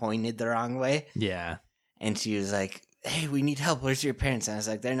is like pointed the wrong way. Yeah. And she was like, "Hey, we need help. Where's your parents?" And I was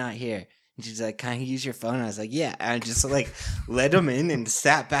like, "They're not here." And she's like, "Can I use your phone?" I was like, "Yeah." And I just like let him in and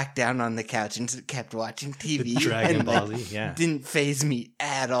sat back down on the couch and kept watching TV. Dragon Ball like, Z, yeah. Didn't faze me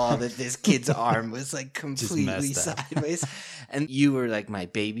at all that this kid's arm was like completely sideways. And you were like my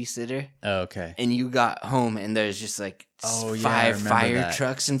babysitter. Oh, okay. And you got home and there's just like 5 fire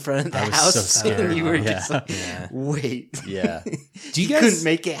trucks in front of the I was house. so scared. And you were just like, Yeah. wait. Yeah. Do you You guys couldn't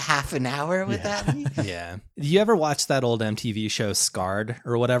make it half an hour without me? Yeah. Do you ever watch that old MTV show Scarred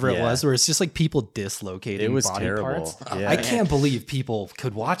or whatever it was, where it's just like people dislocating It was body terrible. parts? Yeah. I can't believe people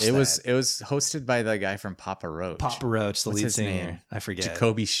could watch that. It was hosted by the guy from Papa Roach. Papa Roach, the What's lead his singer. name? I forget.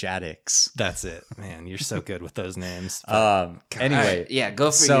 Jacoby Shaddix. That's it. Man, you're so good with those names. Anyway, Right, yeah, go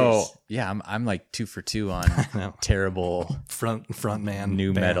for so yours. yeah, I'm like 2 for 2 on terrible Front man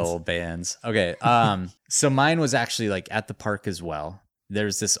new bands. metal bands. Okay. So mine was actually like at the park as well.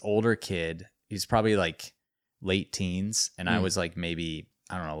 There's this older kid. He's probably like late teens, and I was like maybe,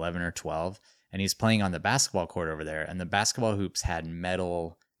 I don't know, 11 or 12, and he's playing on the basketball court over there, and the basketball hoops had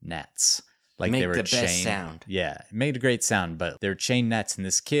metal nets. Like Make they were the chain. best sound. Yeah, it made a great sound, but they're chain nets, and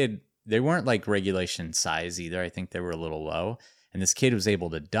this kid, they weren't like regulation size either. I think they were a little low, and this kid was able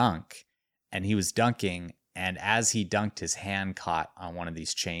to dunk, and he was dunking, and as he dunked, his hand caught on one of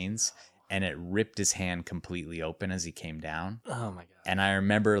these chains, and it ripped his hand completely open as he came down. Oh my God. And I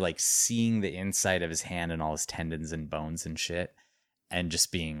remember like seeing the inside of his hand and all his tendons and bones and shit, and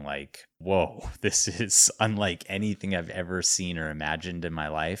just being like, whoa, this is unlike anything I've ever seen or imagined in my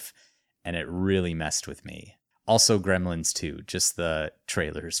life. And it really messed with me. Also, Gremlins 2, just the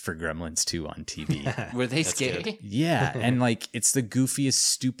trailers for Gremlins 2 on TV. Were they That's scary? good. Yeah. And like, it's the goofiest,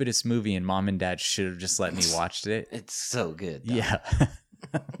 stupidest movie, and mom and dad should have just let me watch it. It's so good. Though. Yeah.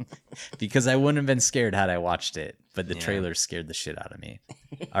 Because I wouldn't have been scared had I watched it, but the trailer scared the shit out of me.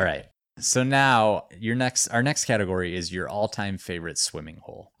 All right. So now our next category is your all-time favorite swimming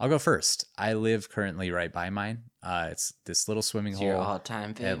hole. I'll go first. I live currently right by mine. It's this little swimming hole Your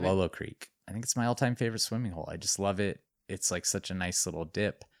all-time at favorite? Lolo Creek. I think it's my all-time favorite swimming hole. I just love it. It's like such a nice little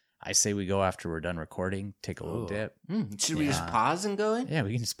dip. I say we go after we're done recording, take a little dip. Should we just pause and go in? Yeah,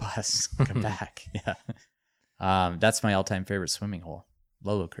 we can just pause, come back. Yeah. That's my all-time favorite swimming hole,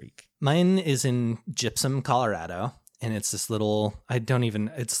 Lolo Creek. Mine is in Gypsum, Colorado. And it's this little,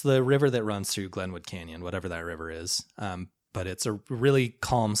 it's the river that runs through Glenwood Canyon, whatever that river is. But it's a really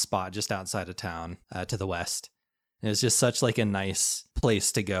calm spot just outside of town to the west. And it's just such like a nice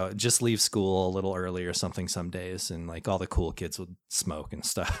place to go. Just leave school a little early or something some days. And like all the cool kids would smoke and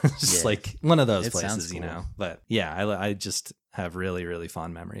stuff. It's just like one of those places, cool. you know. But yeah, I just have really, really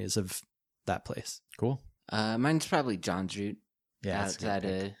fond memories of that place. Cool. Mine's probably John's Root. Yeah, outside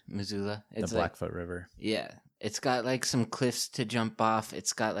of Missoula. The Blackfoot River. Yeah. It's got like some cliffs to jump off.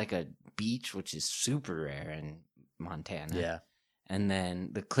 It's got like a beach, which is super rare in Montana. Yeah. And then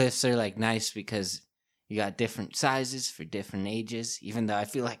the cliffs are like nice because you got different sizes for different ages, even though I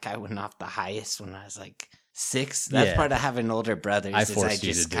feel like I went off the highest when I was like 6. That's part of having older brothers. I is forced I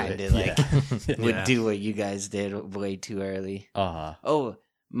you just to do kind it. of like would Yeah. do what you guys did way too early. Uh-huh. Oh,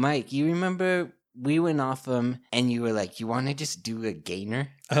 Mike, you remember we went off and you were like, you want to just do a gainer?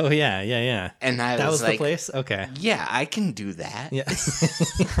 Oh, yeah. And I That was like, the place? Okay. yeah, I can do that. Yeah.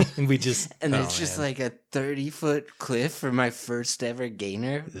 And we just, And it's just like a 30-foot cliff for my first ever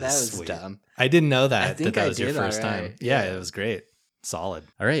gainer. That was Sweet. dumb. I didn't know I that think that I was your did first all time. right. Yeah, Yeah. it was great. Solid.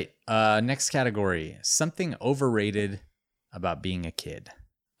 All right. Next category. Something overrated about being a kid.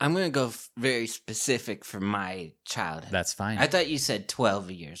 I'm going to go very specific for my childhood. That's fine. I thought you said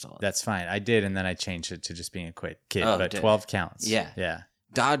 12 years old. That's fine. I did, and then I changed it to just being a kid. Oh, but did- 12 counts. Yeah. Yeah.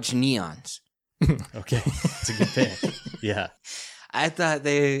 Dodge Neons. Okay. It's a good pick. Yeah. I thought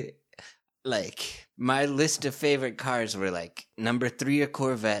they, like, My list of favorite cars were like number 3 a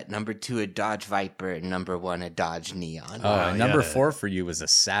Corvette, number 2 a Dodge Viper, and number 1 a Dodge Neon. Oh, number 4 for you was a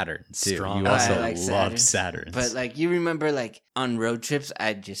Saturn too. Strong. You also I like loved Saturns. Saturns. But like you remember, like on road trips,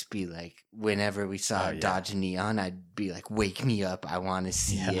 I'd just be like, whenever we saw a Dodge Neon, I'd be like, "Wake me up! I want to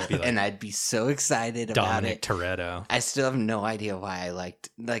see it," like, and I'd be so excited Dominic about it. Toretto. I still have no idea why I liked.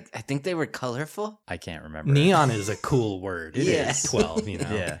 Like, I think they were colorful. I can't remember. Neon is a cool word. It Yeah. is 12. You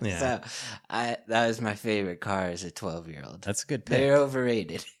know. Yeah. So that was my favorite car as a 12-year-old. That's a good pick. They're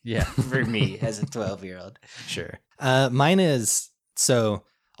overrated. Yeah. For me as a 12-year-old. Sure. Mine is so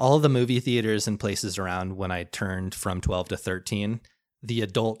all of the movie theaters and places around when I turned from 12 to 13, the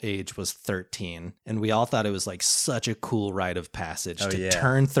adult age was 13. And we all thought it was like such a cool rite of passage to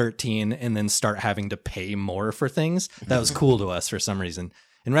turn 13 and then start having to pay more for things. That was cool to us for some reason.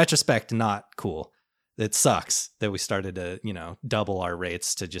 In retrospect, not cool. It sucks that we started to, double our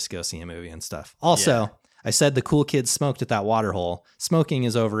rates to just go see a movie and stuff. Also, I said the cool kids smoked at that water hole. Smoking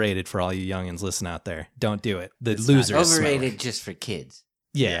is overrated for all you youngins listening out there. Don't do it. The losers overrated smoke. just for kids.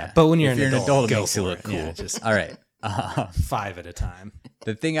 Yeah, but when you're, if you're an adult, it go makes you for look it. cool. Yeah, just all right. 5 at a time.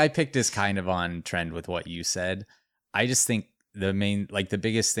 The thing I picked is kind of on trend with what you said. I just think the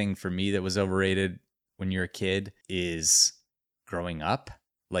biggest thing for me that was overrated when you're a kid is growing up.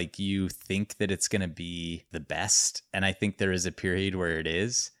 Like you think that it's going to be the best. And I think there is a period where it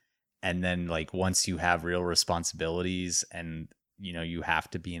is. And then like once you have real responsibilities and, you have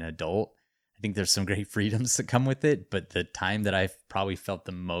to be an adult, I think there's some great freedoms that come with it. But the time that I probably felt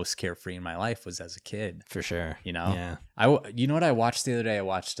the most carefree in my life was as a kid. For sure. Yeah. You know what I watched the other day? I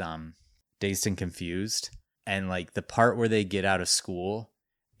watched Dazed and Confused. And like the part where they get out of school,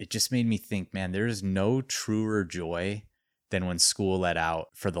 it just made me think, man, there is no truer joy than when school let out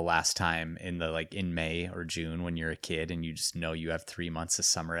for the last time in May or June when you're a kid and you just know you have 3 months of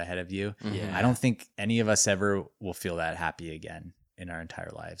summer ahead of you. Yeah. I don't think any of us ever will feel that happy again in our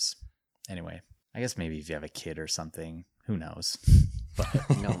entire lives. Anyway, I guess maybe if you have a kid or something, who knows? But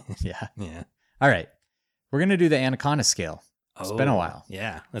No. Yeah. Yeah. All right. We're going to do the Anaconda scale. It's been a while.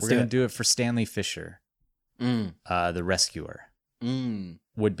 Yeah. We're going to do it for Stanley Fisher, the rescuer,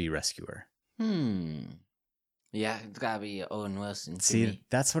 would-be rescuer. Yeah, it's gotta be Owen Wilson. See,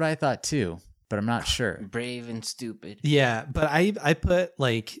 that's what I thought too, but I'm not sure. Brave and stupid. Yeah, but I put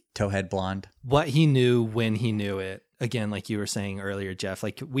like Towhead blonde. what he knew when he knew it. Again, like you were saying earlier, Jeff,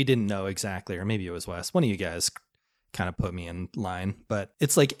 like we didn't know exactly, or maybe it was Wes. One of you guys kind of put me in line, but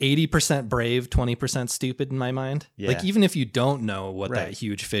it's like 80% brave, 20% stupid in my mind. Yeah. Like even if you don't know what Right. that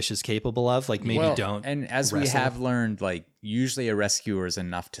huge fish is capable of, like maybe don't. And as we wrestle. have learned, like usually a rescuer is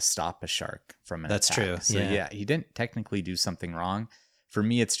enough to stop a shark from an That's attack. true. So Yeah. he didn't technically do something wrong. For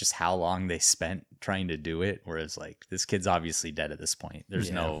me, it's just how long they spent trying to do it. Whereas like this kid's obviously dead at this point. There's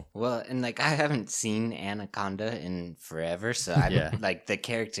Yeah. no. Well, and like I haven't seen Anaconda in forever, so I like the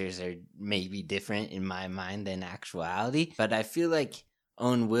characters are maybe different in my mind than actuality. But I feel like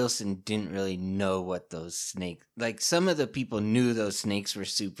Owen Wilson didn't really know what those snakes. Like some of the people knew those snakes were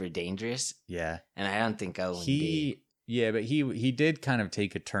super dangerous, Yeah. and I don't think Owen did. Yeah, but he did kind of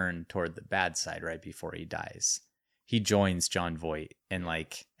take a turn toward the bad side right before he dies. He joins John Voight and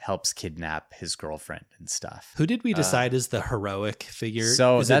like helps kidnap his girlfriend and stuff. Who did we decide is the heroic figure?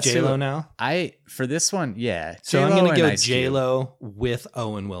 So is that's it J-Lo who- now? For this one, yeah. So J-Lo I'm going and to go Ice Cube. J-Lo with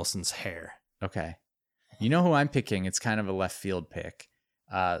Owen Wilson's hair. Okay. You know who I'm picking? It's kind of a left field pick.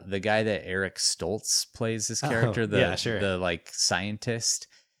 The guy that Eric Stoltz plays his character, the like scientist,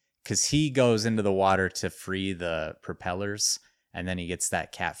 because he goes into the water to free the propellers, and then he gets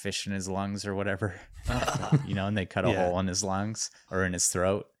that catfish in his lungs or whatever, and they cut a hole in his lungs or in his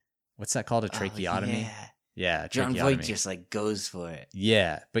throat. What's that called? A tracheotomy? Yeah, John tracheotomy. Voight just like goes for it.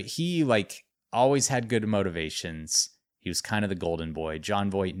 Yeah, but he like always had good motivations. He was kind of the golden boy. John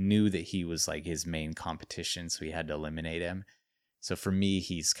Voight knew that he was like his main competition, so he had to eliminate him. So for me,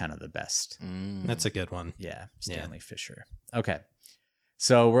 he's kind of the best. That's a good one. Yeah, Stanley Fisher. Okay.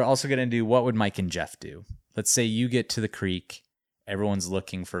 So we're also going to do what would Mike and Jeff do? Let's say you get to the creek. Everyone's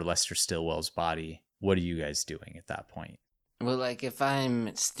looking for Lester Stillwell's body. What are you guys doing at that point? Well, like if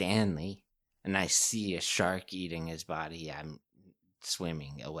I'm Stanley and I see a shark eating his body, I'm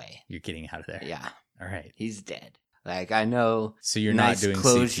swimming away. You're getting out of there. Yeah. All right. He's dead. Like I know. So you're nice not doing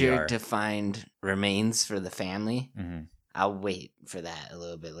closure CPR. to find remains for the family. Mm-hmm. I'll wait for that a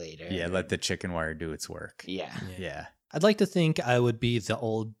little bit later. Yeah, let the chicken wire do its work. Yeah. Yeah. I'd like to think I would be the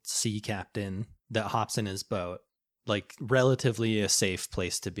old sea captain that hops in his boat, like relatively a safe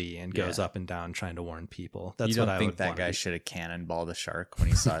place to be, and goes up and down trying to warn people. That's you don't what I think would that want guy to be. should have cannonballed the shark when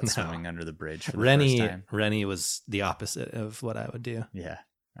he saw it No. swimming under the bridge for the first time? Rennie was the opposite of what I would do. Yeah.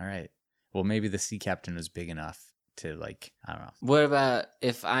 All right. well, maybe the sea captain was big enough to like, I don't know. What about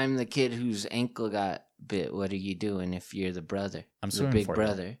if I'm the kid whose ankle got bit? What are you doing if you're the brother? I'm the swimming big for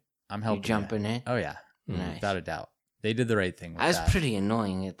brother. you. I'm helping. You jumping in? Oh yeah, Nice. Without a doubt. They did the right thing with I was that. pretty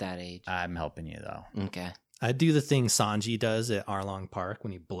annoying at that age. I'm helping you though. Okay. I'd do the thing Sanji does at Arlong Park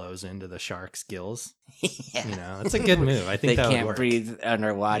when he blows into the shark's gills. Yeah. You know, it's a good move. I think They that would can't work. breathe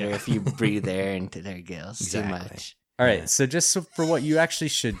underwater Yeah. if you breathe air into their gills Exactly. too much. All right, so just for what you actually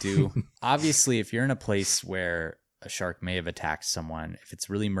should do, obviously, if you're in a place where a shark may have attacked someone, if it's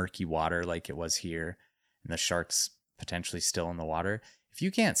really murky water like it was here, and the shark's potentially still in the water, if you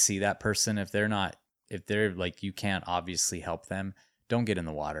can't see that person, if they're like, you can't obviously help them, don't get in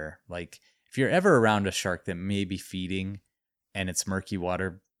the water. Like, if you're ever around a shark that may be feeding and it's murky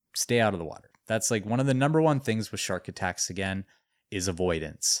water, stay out of the water. That's like one of the number one things with shark attacks, again, is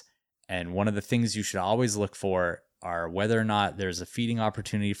avoidance. And one of the things you should always look for are whether or not there's a feeding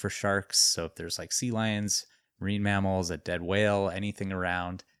opportunity for sharks. So if there's like sea lions, marine mammals, a dead whale, anything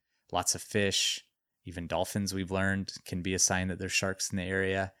around, lots of fish, even dolphins, we've learned, can be a sign that there's sharks in the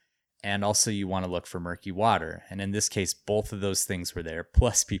area. And also you want to look for murky water. And in this case, both of those things were there.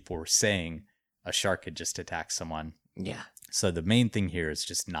 Plus people were saying a shark had just attacked someone. Yeah. So the main thing here is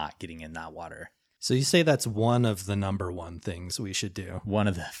just not getting in that water. So you say that's one of the number one things we should do. One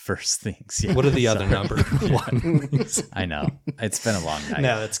of the first things. Yeah. What are the other number one things? I know. It's been a long night.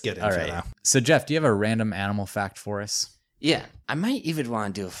 No, let's get into All it right. now. So Jeff, do you have a random animal fact for us? Yeah. I might even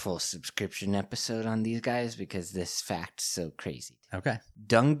want to do a full subscription episode on these guys because this fact's so crazy. Okay.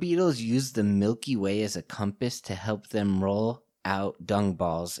 Dung beetles use the Milky Way as a compass to help them roll out dung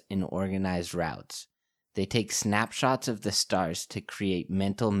balls in organized routes. They take snapshots of the stars to create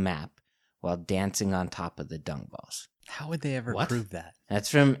mental map while dancing on top of the dung balls. How would they ever What? prove that? That's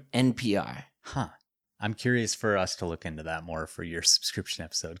from NPR. Huh. I'm curious for us to look into that more for your subscription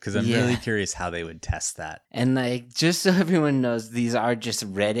episode because I'm Yeah. really curious how they would test that. And like, just so everyone knows, these are just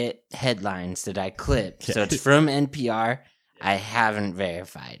Reddit headlines that I clipped. So Okay. it's from NPR. I haven't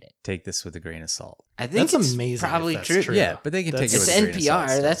verified it. Take this with a grain of salt. I think That's it's amazing if probably that's true. true. Yeah, but they can take That's- it It's with a grain of salt NPR.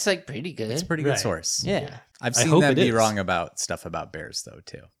 still. That's like pretty good. It's a pretty good Right. source. Yeah. I've I seen hope them it be is. wrong about stuff about bears though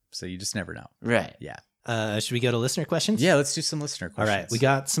too. So you just never know. Right. Yeah. Should we go to listener questions? Yeah, let's do some listener All questions. right. We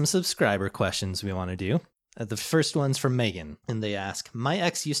got some subscriber questions we want to do. The first one's from Megan, and they ask, my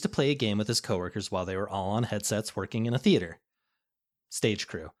ex used to play a game with his coworkers while they were all on headsets working in a theater. Stage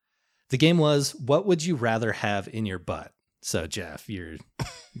crew. The game was, what would you rather have in your butt? So, Jeff, you've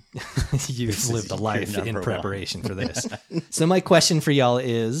lived a life in number preparation for this. So my question for y'all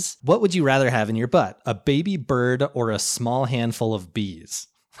is, what would you rather have in your butt? A baby bird or a small handful of bees?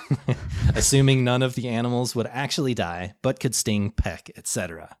 Assuming none of the animals would actually die, but could sting, peck,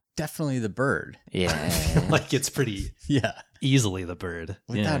 etc. Definitely the bird. Yeah. Like it's pretty Yeah. easily the bird.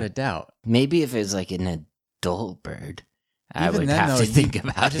 Without Yeah. a doubt. Maybe if it's like an adult bird, I Even would then, have though, to you- think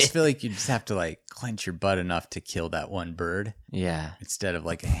about I just it. feel like you just have to like clench your butt enough to kill that one bird Yeah. instead of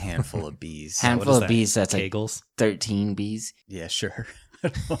like a handful of bees. What Handful is of that? bees, that's like Kegels? 13 bees. Yeah, sure. I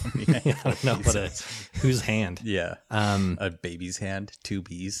don't know I don't know whose hand. Yeah. Um, A baby's hand, 2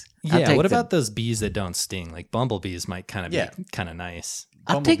 bees. I'll yeah. take What the- about those bees that don't sting? Like bumblebees might kind of Yeah. be kind of nice.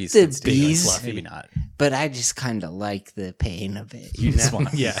 I'll Bumblebees take the can sting, bees. like, maybe not. But I just kind of like the pain of it. You just know?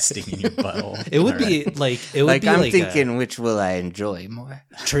 want Yeah. yeah. stinging your butthole. It would All be right. like it would Like be I'm like thinking, which will I enjoy more?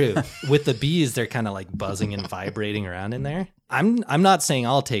 true. With the bees, they're kind of like buzzing and vibrating around in there. I'm not saying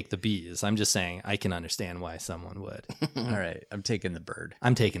I'll take the bees. I'm just saying I can understand why someone would. All right. I'm taking the bird.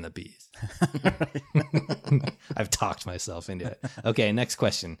 I'm taking the bees. I've talked myself into it. Okay, next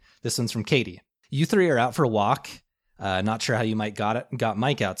question. This one's from Katie. You three are out for a walk. Not sure how you might got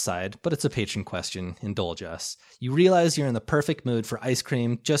Mike outside, but it's a patron question. Indulge us. You realize you're in the perfect mood for ice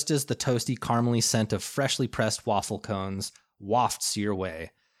cream just as the toasty, caramely scent of freshly pressed waffle cones wafts your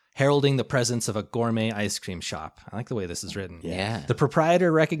way, heralding the presence of a gourmet ice cream shop. I like the way this is written. Yeah. The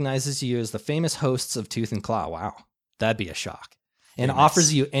proprietor recognizes you as the famous hosts of Tooth and Claw. Wow, that'd be a shock. And Famous.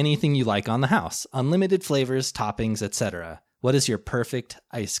 offers you anything you like on the house, unlimited flavors, toppings, etc. What is your perfect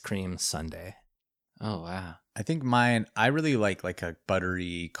ice cream sundae? Oh, wow. I think mine, I really like a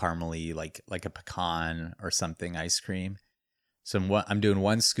buttery, caramely, like a pecan or something ice cream. So I'm doing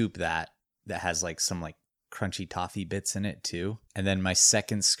one scoop that has like some like crunchy toffee bits in it too. And then my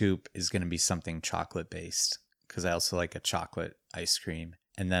second scoop is going to be something chocolate based because I also like a chocolate ice cream.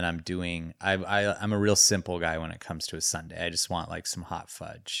 And then I'm a real simple guy when it comes to a sundae. I just want like some hot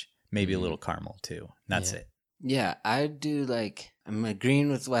fudge, maybe a little caramel too. That's Yeah. it. Yeah, I'd do like, I'm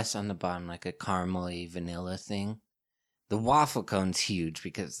agreeing with Wes on the bottom, like a caramely vanilla thing. The waffle cone's huge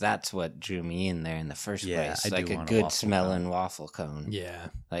because that's what drew me in there in the first place. I Like do a want good waffle smelling waffle cone. Yeah.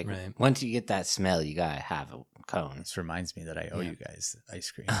 Like right. once you get that smell, you gotta have a cone. This reminds me that I owe you guys ice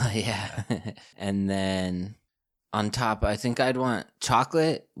cream. Yeah. And then on top, I think I'd want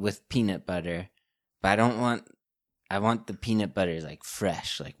chocolate with peanut butter, but I want the peanut butter like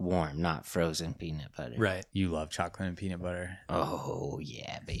fresh, like warm, not frozen peanut butter. Right. You love chocolate and peanut butter. Oh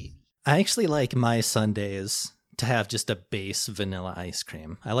yeah, baby. I actually like my sundaes to have just a base vanilla ice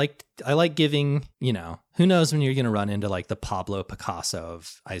cream. I like giving, who knows when you're going to run into like the Pablo Picasso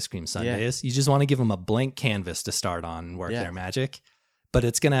of ice cream sundaes. You just want to give them a blank canvas to start on and work their magic. But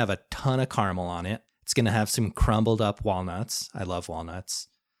it's going to have a ton of caramel on it. It's going to have some crumbled up walnuts. I love walnuts.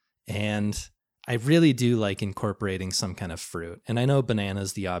 And I really do like incorporating some kind of fruit. And I know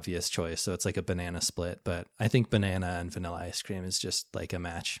banana's the obvious choice, so it's like a banana split, but I think banana and vanilla ice cream is just like a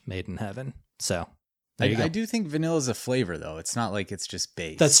match made in heaven. So I do think vanilla is a flavor, though. It's not like it's just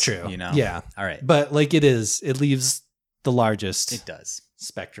base. That's true. Yeah. All right. But like it leaves the largest It does.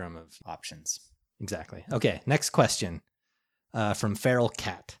 spectrum of Options. Exactly. Okay. Next question from Feral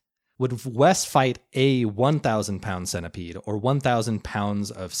Cat. Would Wes fight a 1,000 pound centipede or 1,000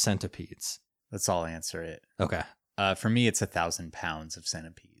 pounds of centipedes? Let's all answer it. Okay. For me, it's 1,000 pounds of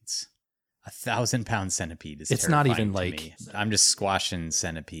centipedes. 1,000 pound centipede is It's not terrifying even to like me. I'm just squashing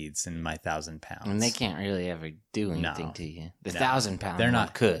centipedes in my 1,000 pounds. And they can't really ever do anything to you. The 1,000-pound they're one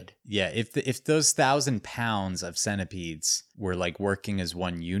not could. Yeah, if those 1,000 pounds of centipedes were like working as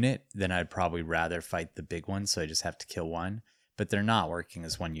one unit, then I'd probably rather fight the big one. So I just have to kill one. But they're not working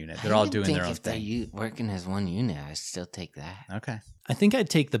as one unit. They're all doing their own thing. If they're working as one unit, I'd still take that. Okay. I think I'd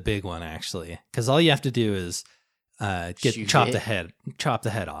take the big one actually, because all you have to do is chop the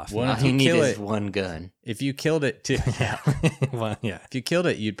head off. Well, All you need is one gun. If you killed it too, Well, yeah. If you killed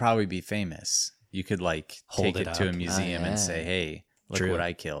it, you'd probably be famous. You could like Hold take it it to a up. museum and say, "Hey, look True. what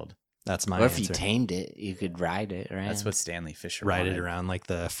I killed." That's my Or if answer. you tamed it, you could ride it, right? That's what Stanley Fisher Ride wanted. it around like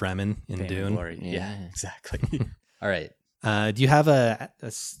the Fremen in Fame and Dune. glory. Yeah, Yeah. exactly. All right. Do you have a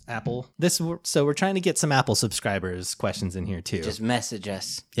Apple? So we're trying to get some Apple subscribers questions in here too. Just message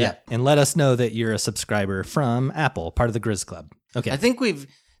us. Yeah, and let us know that you're a subscriber from Apple, part of the Grizz Club. Okay. I think we've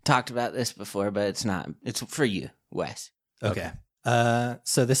talked about this before, but it's not. It's for you, Wes. Okay.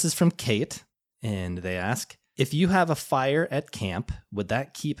 So this is from Kate, and they ask, if you have a fire at camp, would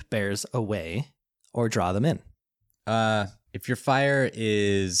that keep bears away or draw them in? If your fire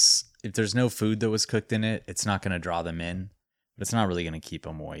is, if there's no food that was cooked in it, it's not going to draw them in, but it's not really going to keep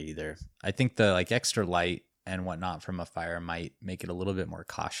them away either. I think the like extra light and whatnot from a fire might make it a little bit more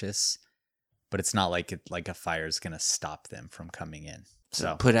cautious, but it's not like a fire is going to stop them from coming in.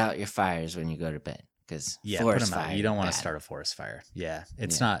 So put out your fires when you go to bed, because put them out. You don't want to start a forest fire. Yeah,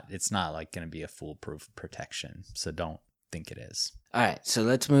 it's not like going to be a foolproof protection. So don't think it is. All right, so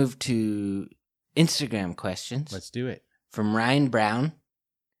let's move to Instagram questions. Let's do it. From Ryan Brown,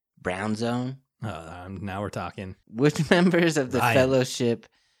 Brown Zone. Now we're talking. Which members of the Ryan. fellowship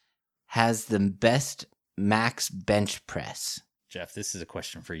has the best max bench press? Jeff, this is a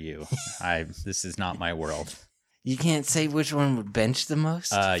question for you. This is not my world. You can't say which one would bench the most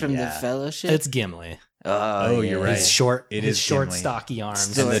from the yeah. fellowship? It's Gimli. Oh, you're right. His short, It his is short, Gimli. stocky arms.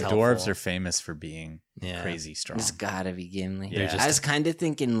 And the is helpful. dwarves are famous for being Yeah. crazy strong. It's gotta be Gimli. Yeah. I was kind of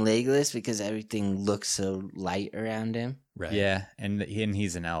thinking Legolas because everything looks so light around him. Right. Yeah, and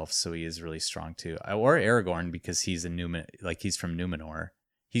he's an elf, so he is really strong too. Or Aragorn because he's he's from Numenor.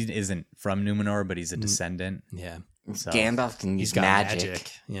 He isn't from Numenor, but he's a descendant. Yeah. So Gandalf can use He's got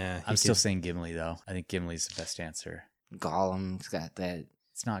magic. Yeah. I'm still saying Gimli though. I think Gimli's the best answer. Gollum's got that.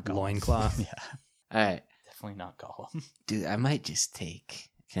 It's not Gollum. Loincloth. Yeah, All right. definitely not Gollum. Dude, I might just take.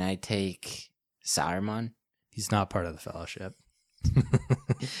 Can I take Saruman? He's not part of the fellowship. All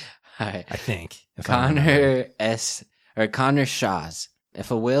right. I think. If I remember. Connor Shaw's.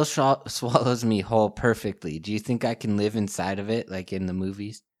 If a whale swallows me whole perfectly, do you think I can live inside of it like in the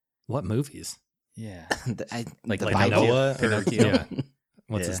movies? What movies? Yeah, Like the Pinocchio? Bible? Pinocchio. Yeah.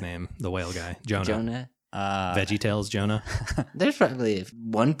 What's Yeah. his name? The whale guy. Jonah. Jonah. VeggieTales Jonah. There's probably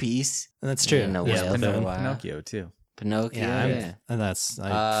One Piece. That's true. And a Yeah, whale for a while. Pinocchio too. Pinocchio. Yeah, Yeah. I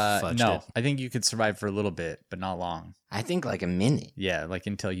fudged No, it. I think you could survive for a little bit, but not long. I think like a minute. Yeah, like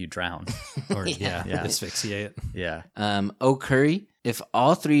until you drown. Or Yeah. Yeah. asphyxiate. Yeah. Curry, if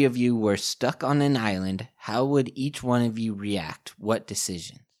all three of you were stuck on an island, how would each one of you react? What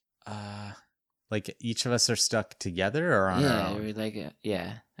decisions? Like each of us are stuck together or on our own? We're like,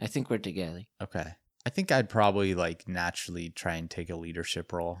 I think we're together. Okay. I think I'd probably like naturally try and take a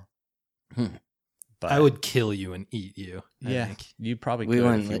leadership role. But I would kill you and eat you. I think. you probably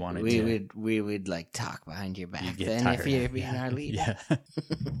could if you wanted to. We would like talk behind your back get then tired. if you're being our leader. Yeah.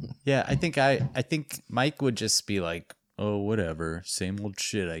 Yeah, I think Mike would just be like, oh, whatever, same old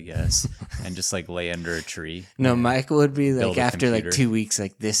shit, I guess, and just like lay under a tree. No, Michael would be like, after computer. like 2 weeks,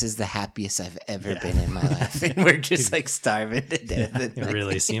 like, this is the happiest I've ever been in my life. And we're just like starving to death. I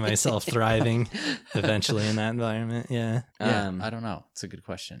really see myself thriving eventually in that environment. Yeah. I don't know. It's a good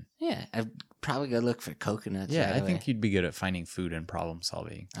question. Yeah, I'd probably go look for coconuts. Yeah, right I away. think you'd be good at finding food and problem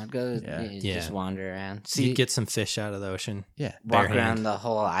solving. I'd go just wander around. See, You'd get some fish out of the ocean. Yeah. walk around the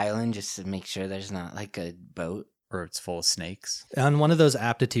whole island just to make sure there's not like a boat. Or it's full of snakes. On one of those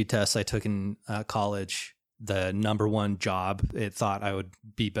aptitude tests I took in college, the number one job it thought I would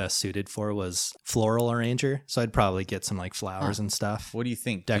be best suited for was floral arranger. So I'd probably get some like flowers and stuff. What do you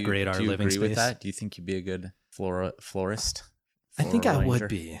think? Decorate our do you living agree with space. that? Do you think you'd be a good florist? I think I Floral would arranger?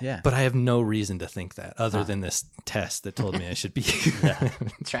 be. Yeah. But I have no reason to think that other than this test that told me I should be.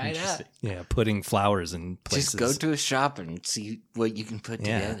 Try it out. Yeah, putting flowers in places. Just go to a shop and see what you can put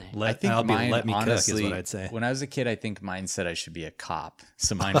together. I think mine, let me honestly, cook is what I'd say. When I was a kid, I think mine said I should be a cop.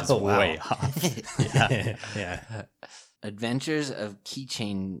 So mine was wow. way off. Yeah. Yeah. Adventures of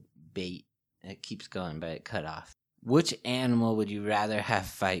keychain bait. It keeps going, but it cut off. Which animal would you rather have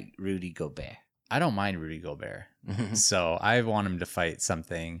fight Rudy Gobert? I don't mind Rudy Gobert. So I want him to fight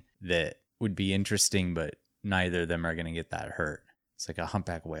something that would be interesting, but neither of them are going to get that hurt. It's like a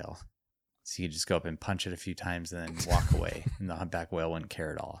humpback whale. So you could just go up and punch it a few times and then walk away, and the humpback whale wouldn't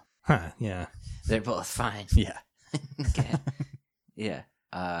care at all. Huh, yeah. They're both fine. Yeah. Okay. Yeah.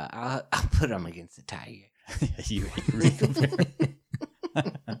 I'll put them against the tiger. You hate Rudy Gobert.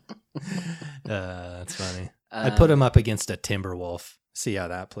 That's funny. I'd put him up against a timber wolf. See how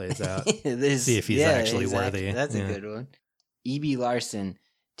that plays out. See if he's actually worthy. That's a good one. E.B. Larson,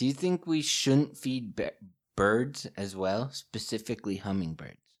 do you think we shouldn't feed birds as well, specifically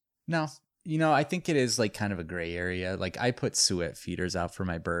hummingbirds? No. I think it is like kind of a gray area. Like I put suet feeders out for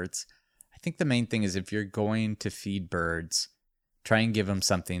my birds. I think the main thing is if you're going to feed birds, try and give them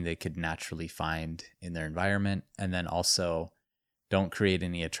something they could naturally find in their environment. And then also don't create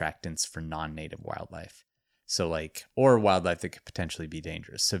any attractants for non-native wildlife. So like, or wildlife that could potentially be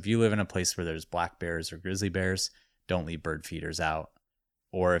dangerous. So if you live in a place where there's black bears or grizzly bears, don't leave bird feeders out.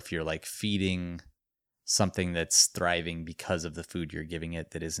 Or if you're like feeding something that's thriving because of the food you're giving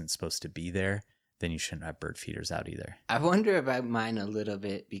it that isn't supposed to be there, then you shouldn't have bird feeders out either. I wonder about mine a little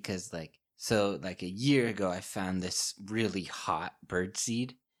bit because a year ago I found this really hot bird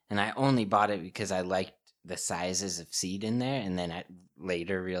seed, and I only bought it because I liked the sizes of seed in there, and then I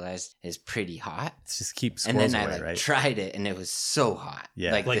later realized it's pretty hot. It's just keep and squirrels then away, I right? tried it, and it was so hot.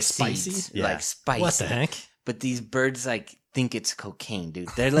 Yeah. Like the spicy? seeds, Yeah. like spicy. What the heck? But these birds like think it's cocaine, dude.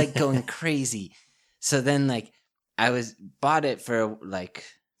 They're like going crazy. So then I bought it for like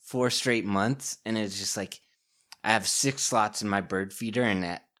 4 straight months, and it's just like I have 6 slots in my bird feeder, and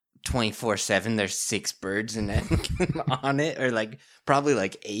at 24/7 there's 6 birds in it on it, or like probably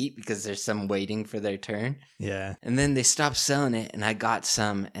like 8 because there's some waiting for their turn. Yeah. And then they stopped selling it, and I got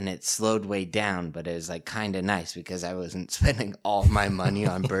some, and it slowed way down, but it was like kind of nice because I wasn't spending all my money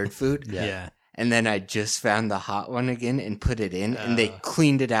on bird food. Yeah. And then I just found the hot one again and put it in, and they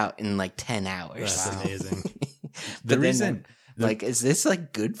cleaned it out in like 10 hours. That's amazing. The reason, is this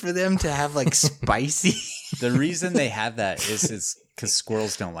like good for them to have like spicy? the reason they have that is because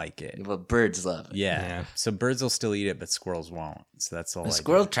squirrels don't like it. Well, birds love it. Yeah. So birds will still eat it, but squirrels won't. So that's all. A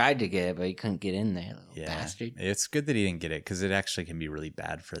squirrel tried to get it, but he couldn't get in there, little Yeah. bastard. It's good that he didn't get it because it actually can be really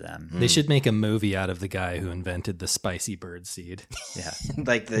bad for them. They should make a movie out of the guy who invented the spicy bird seed. Yeah.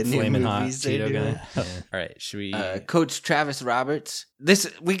 Like the new Flamin' hot movies they Cheeto do. guy. Yeah. All right. Should we? Coach Travis Roberts.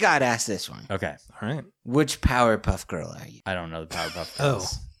 We got to ask this one. Okay. All right. Which Powerpuff Girl are you? I don't know the Powerpuff Oh.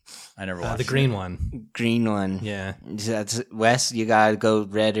 Girls. I never watched The green one. Green one. Yeah. That's Wes. You gotta go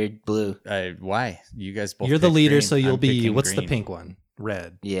red or blue. Why? You guys both. You're the picked leader, green. so you'll I'm be. picking What's the green. pink one?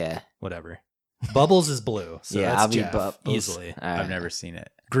 Red. Yeah. Whatever. Bubbles is blue. So yeah, that's I'll be Jeff, Bubbles. easily. All right. I've never seen it.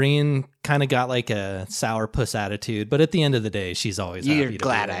 Green kind of got like a sourpuss attitude, but at the end of the day, she's always You're happy to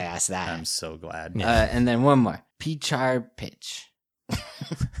glad be I there. asked that. I'm so glad. Yeah. And then one more. P-Char Pitch.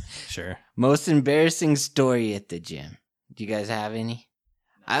 Sure. Most embarrassing story at the gym. Do you guys have any?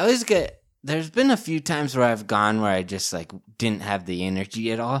 I always there's been a few times where I've gone where I just like didn't have the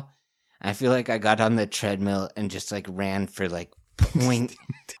energy at all. I feel like I got on the treadmill and just like ran for like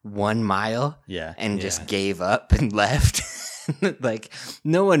 0.1 mile Yeah. and just gave up and left. Like,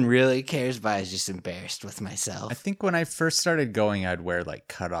 no one really cares, but I was just embarrassed with myself. I think when I first started going, I'd wear like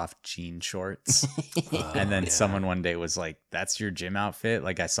cut off jean shorts. And then someone one day was like, that's your gym outfit?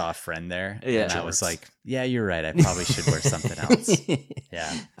 Like I saw a friend there. Yeah. And I was like, yeah, you're right. I probably should wear something else.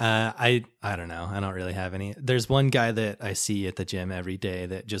 Yeah. I don't know. I don't really have any. There's one guy that I see at the gym every day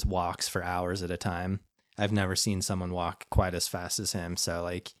that just walks for hours at a time. I've never seen someone walk quite as fast as him. So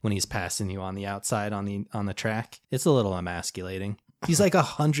like when he's passing you on the outside on the track, it's a little emasculating. He's like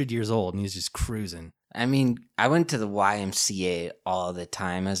 100 years old and he's just cruising. I mean, I went to the YMCA all the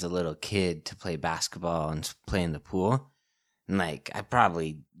time as a little kid to play basketball and play in the pool. And like, I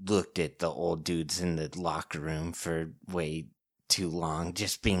probably looked at the old dudes in the locker room for way too long,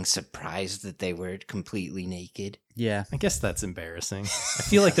 just being surprised that they were completely naked. Yeah. I guess that's embarrassing. I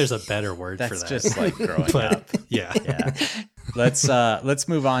feel like there's a better word for that. That's just like growing up. Yeah. Yeah. Let's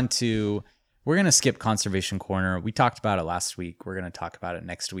move on to, we're going to skip Conservation Corner. We talked about it last week. We're going to talk about it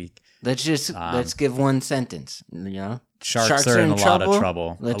next week. Let's give one sentence, you know? Sharks are in a lot of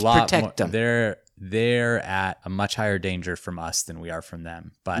trouble. Let's protect them. They're at a much higher danger from us than we are from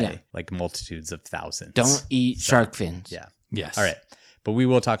them by like multitudes of thousands. Don't eat shark fins. Yeah. Yes. All right. But we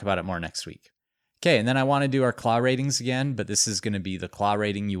will talk about it more next week. Okay. And then I want to do our claw ratings again, but this is going to be the claw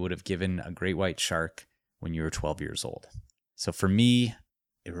rating you would have given a great white shark when you were 12 years old. So for me,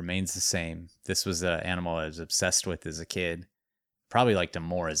 it remains the same. This was an animal I was obsessed with as a kid. Probably liked him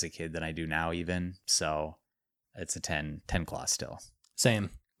more as a kid than I do now even. So it's a 10 claw still. Same.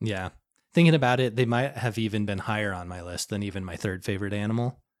 Yeah. Thinking about it, they might have even been higher on my list than even my third favorite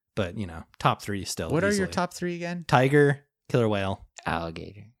animal. But, you know, top three still. What easily. Are your top three again? Tiger, killer whale.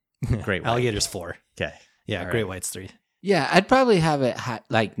 Alligator. Great white. Alligator's 4. Okay. Yeah, All great right. white's 3. Yeah, I'd probably have it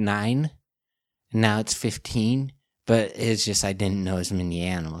like 9. Now it's 15. But it's just I didn't know as many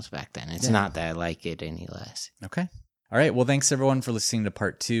animals back then. It's not that I like it any less. Okay. All right. Well, thanks everyone for listening to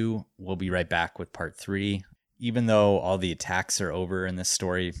part 2. We'll be right back with part 3. Even though all the attacks are over in this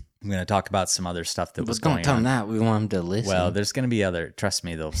story, I'm going to talk about some other stuff that was going on. Don't tell them that. We want them to listen. Well, there's going to be other, trust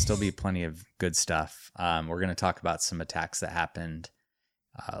me, there'll still be plenty of good stuff. We're going to talk about some attacks that happened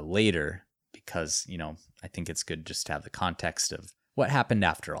later because, you know, I think it's good just to have the context of what happened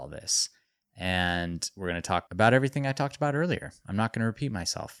after all this. And we're going to talk about everything I talked about earlier. I'm not going to repeat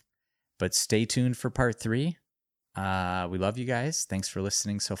myself, but stay tuned for part 3. We love you guys. Thanks for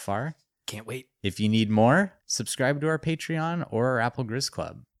listening so far. Can't wait. If you need more, subscribe to our Patreon or our Apple Grizz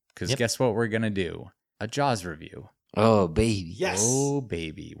Club. Because guess what we're going to do? A Jaws review. Oh, baby. Yes. Oh,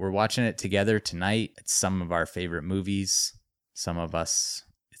 baby. We're watching it together tonight. It's some of our favorite movies. Some of us,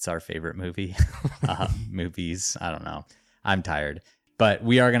 it's our favorite movie. Movies. I don't know. I'm tired. But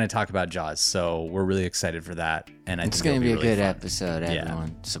we are going to talk about Jaws. So we're really excited for that. And it's going to be a really good fun. episode,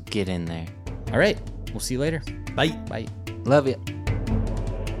 everyone. So get in there. All right. We'll see you later. Bye. Bye. Love you.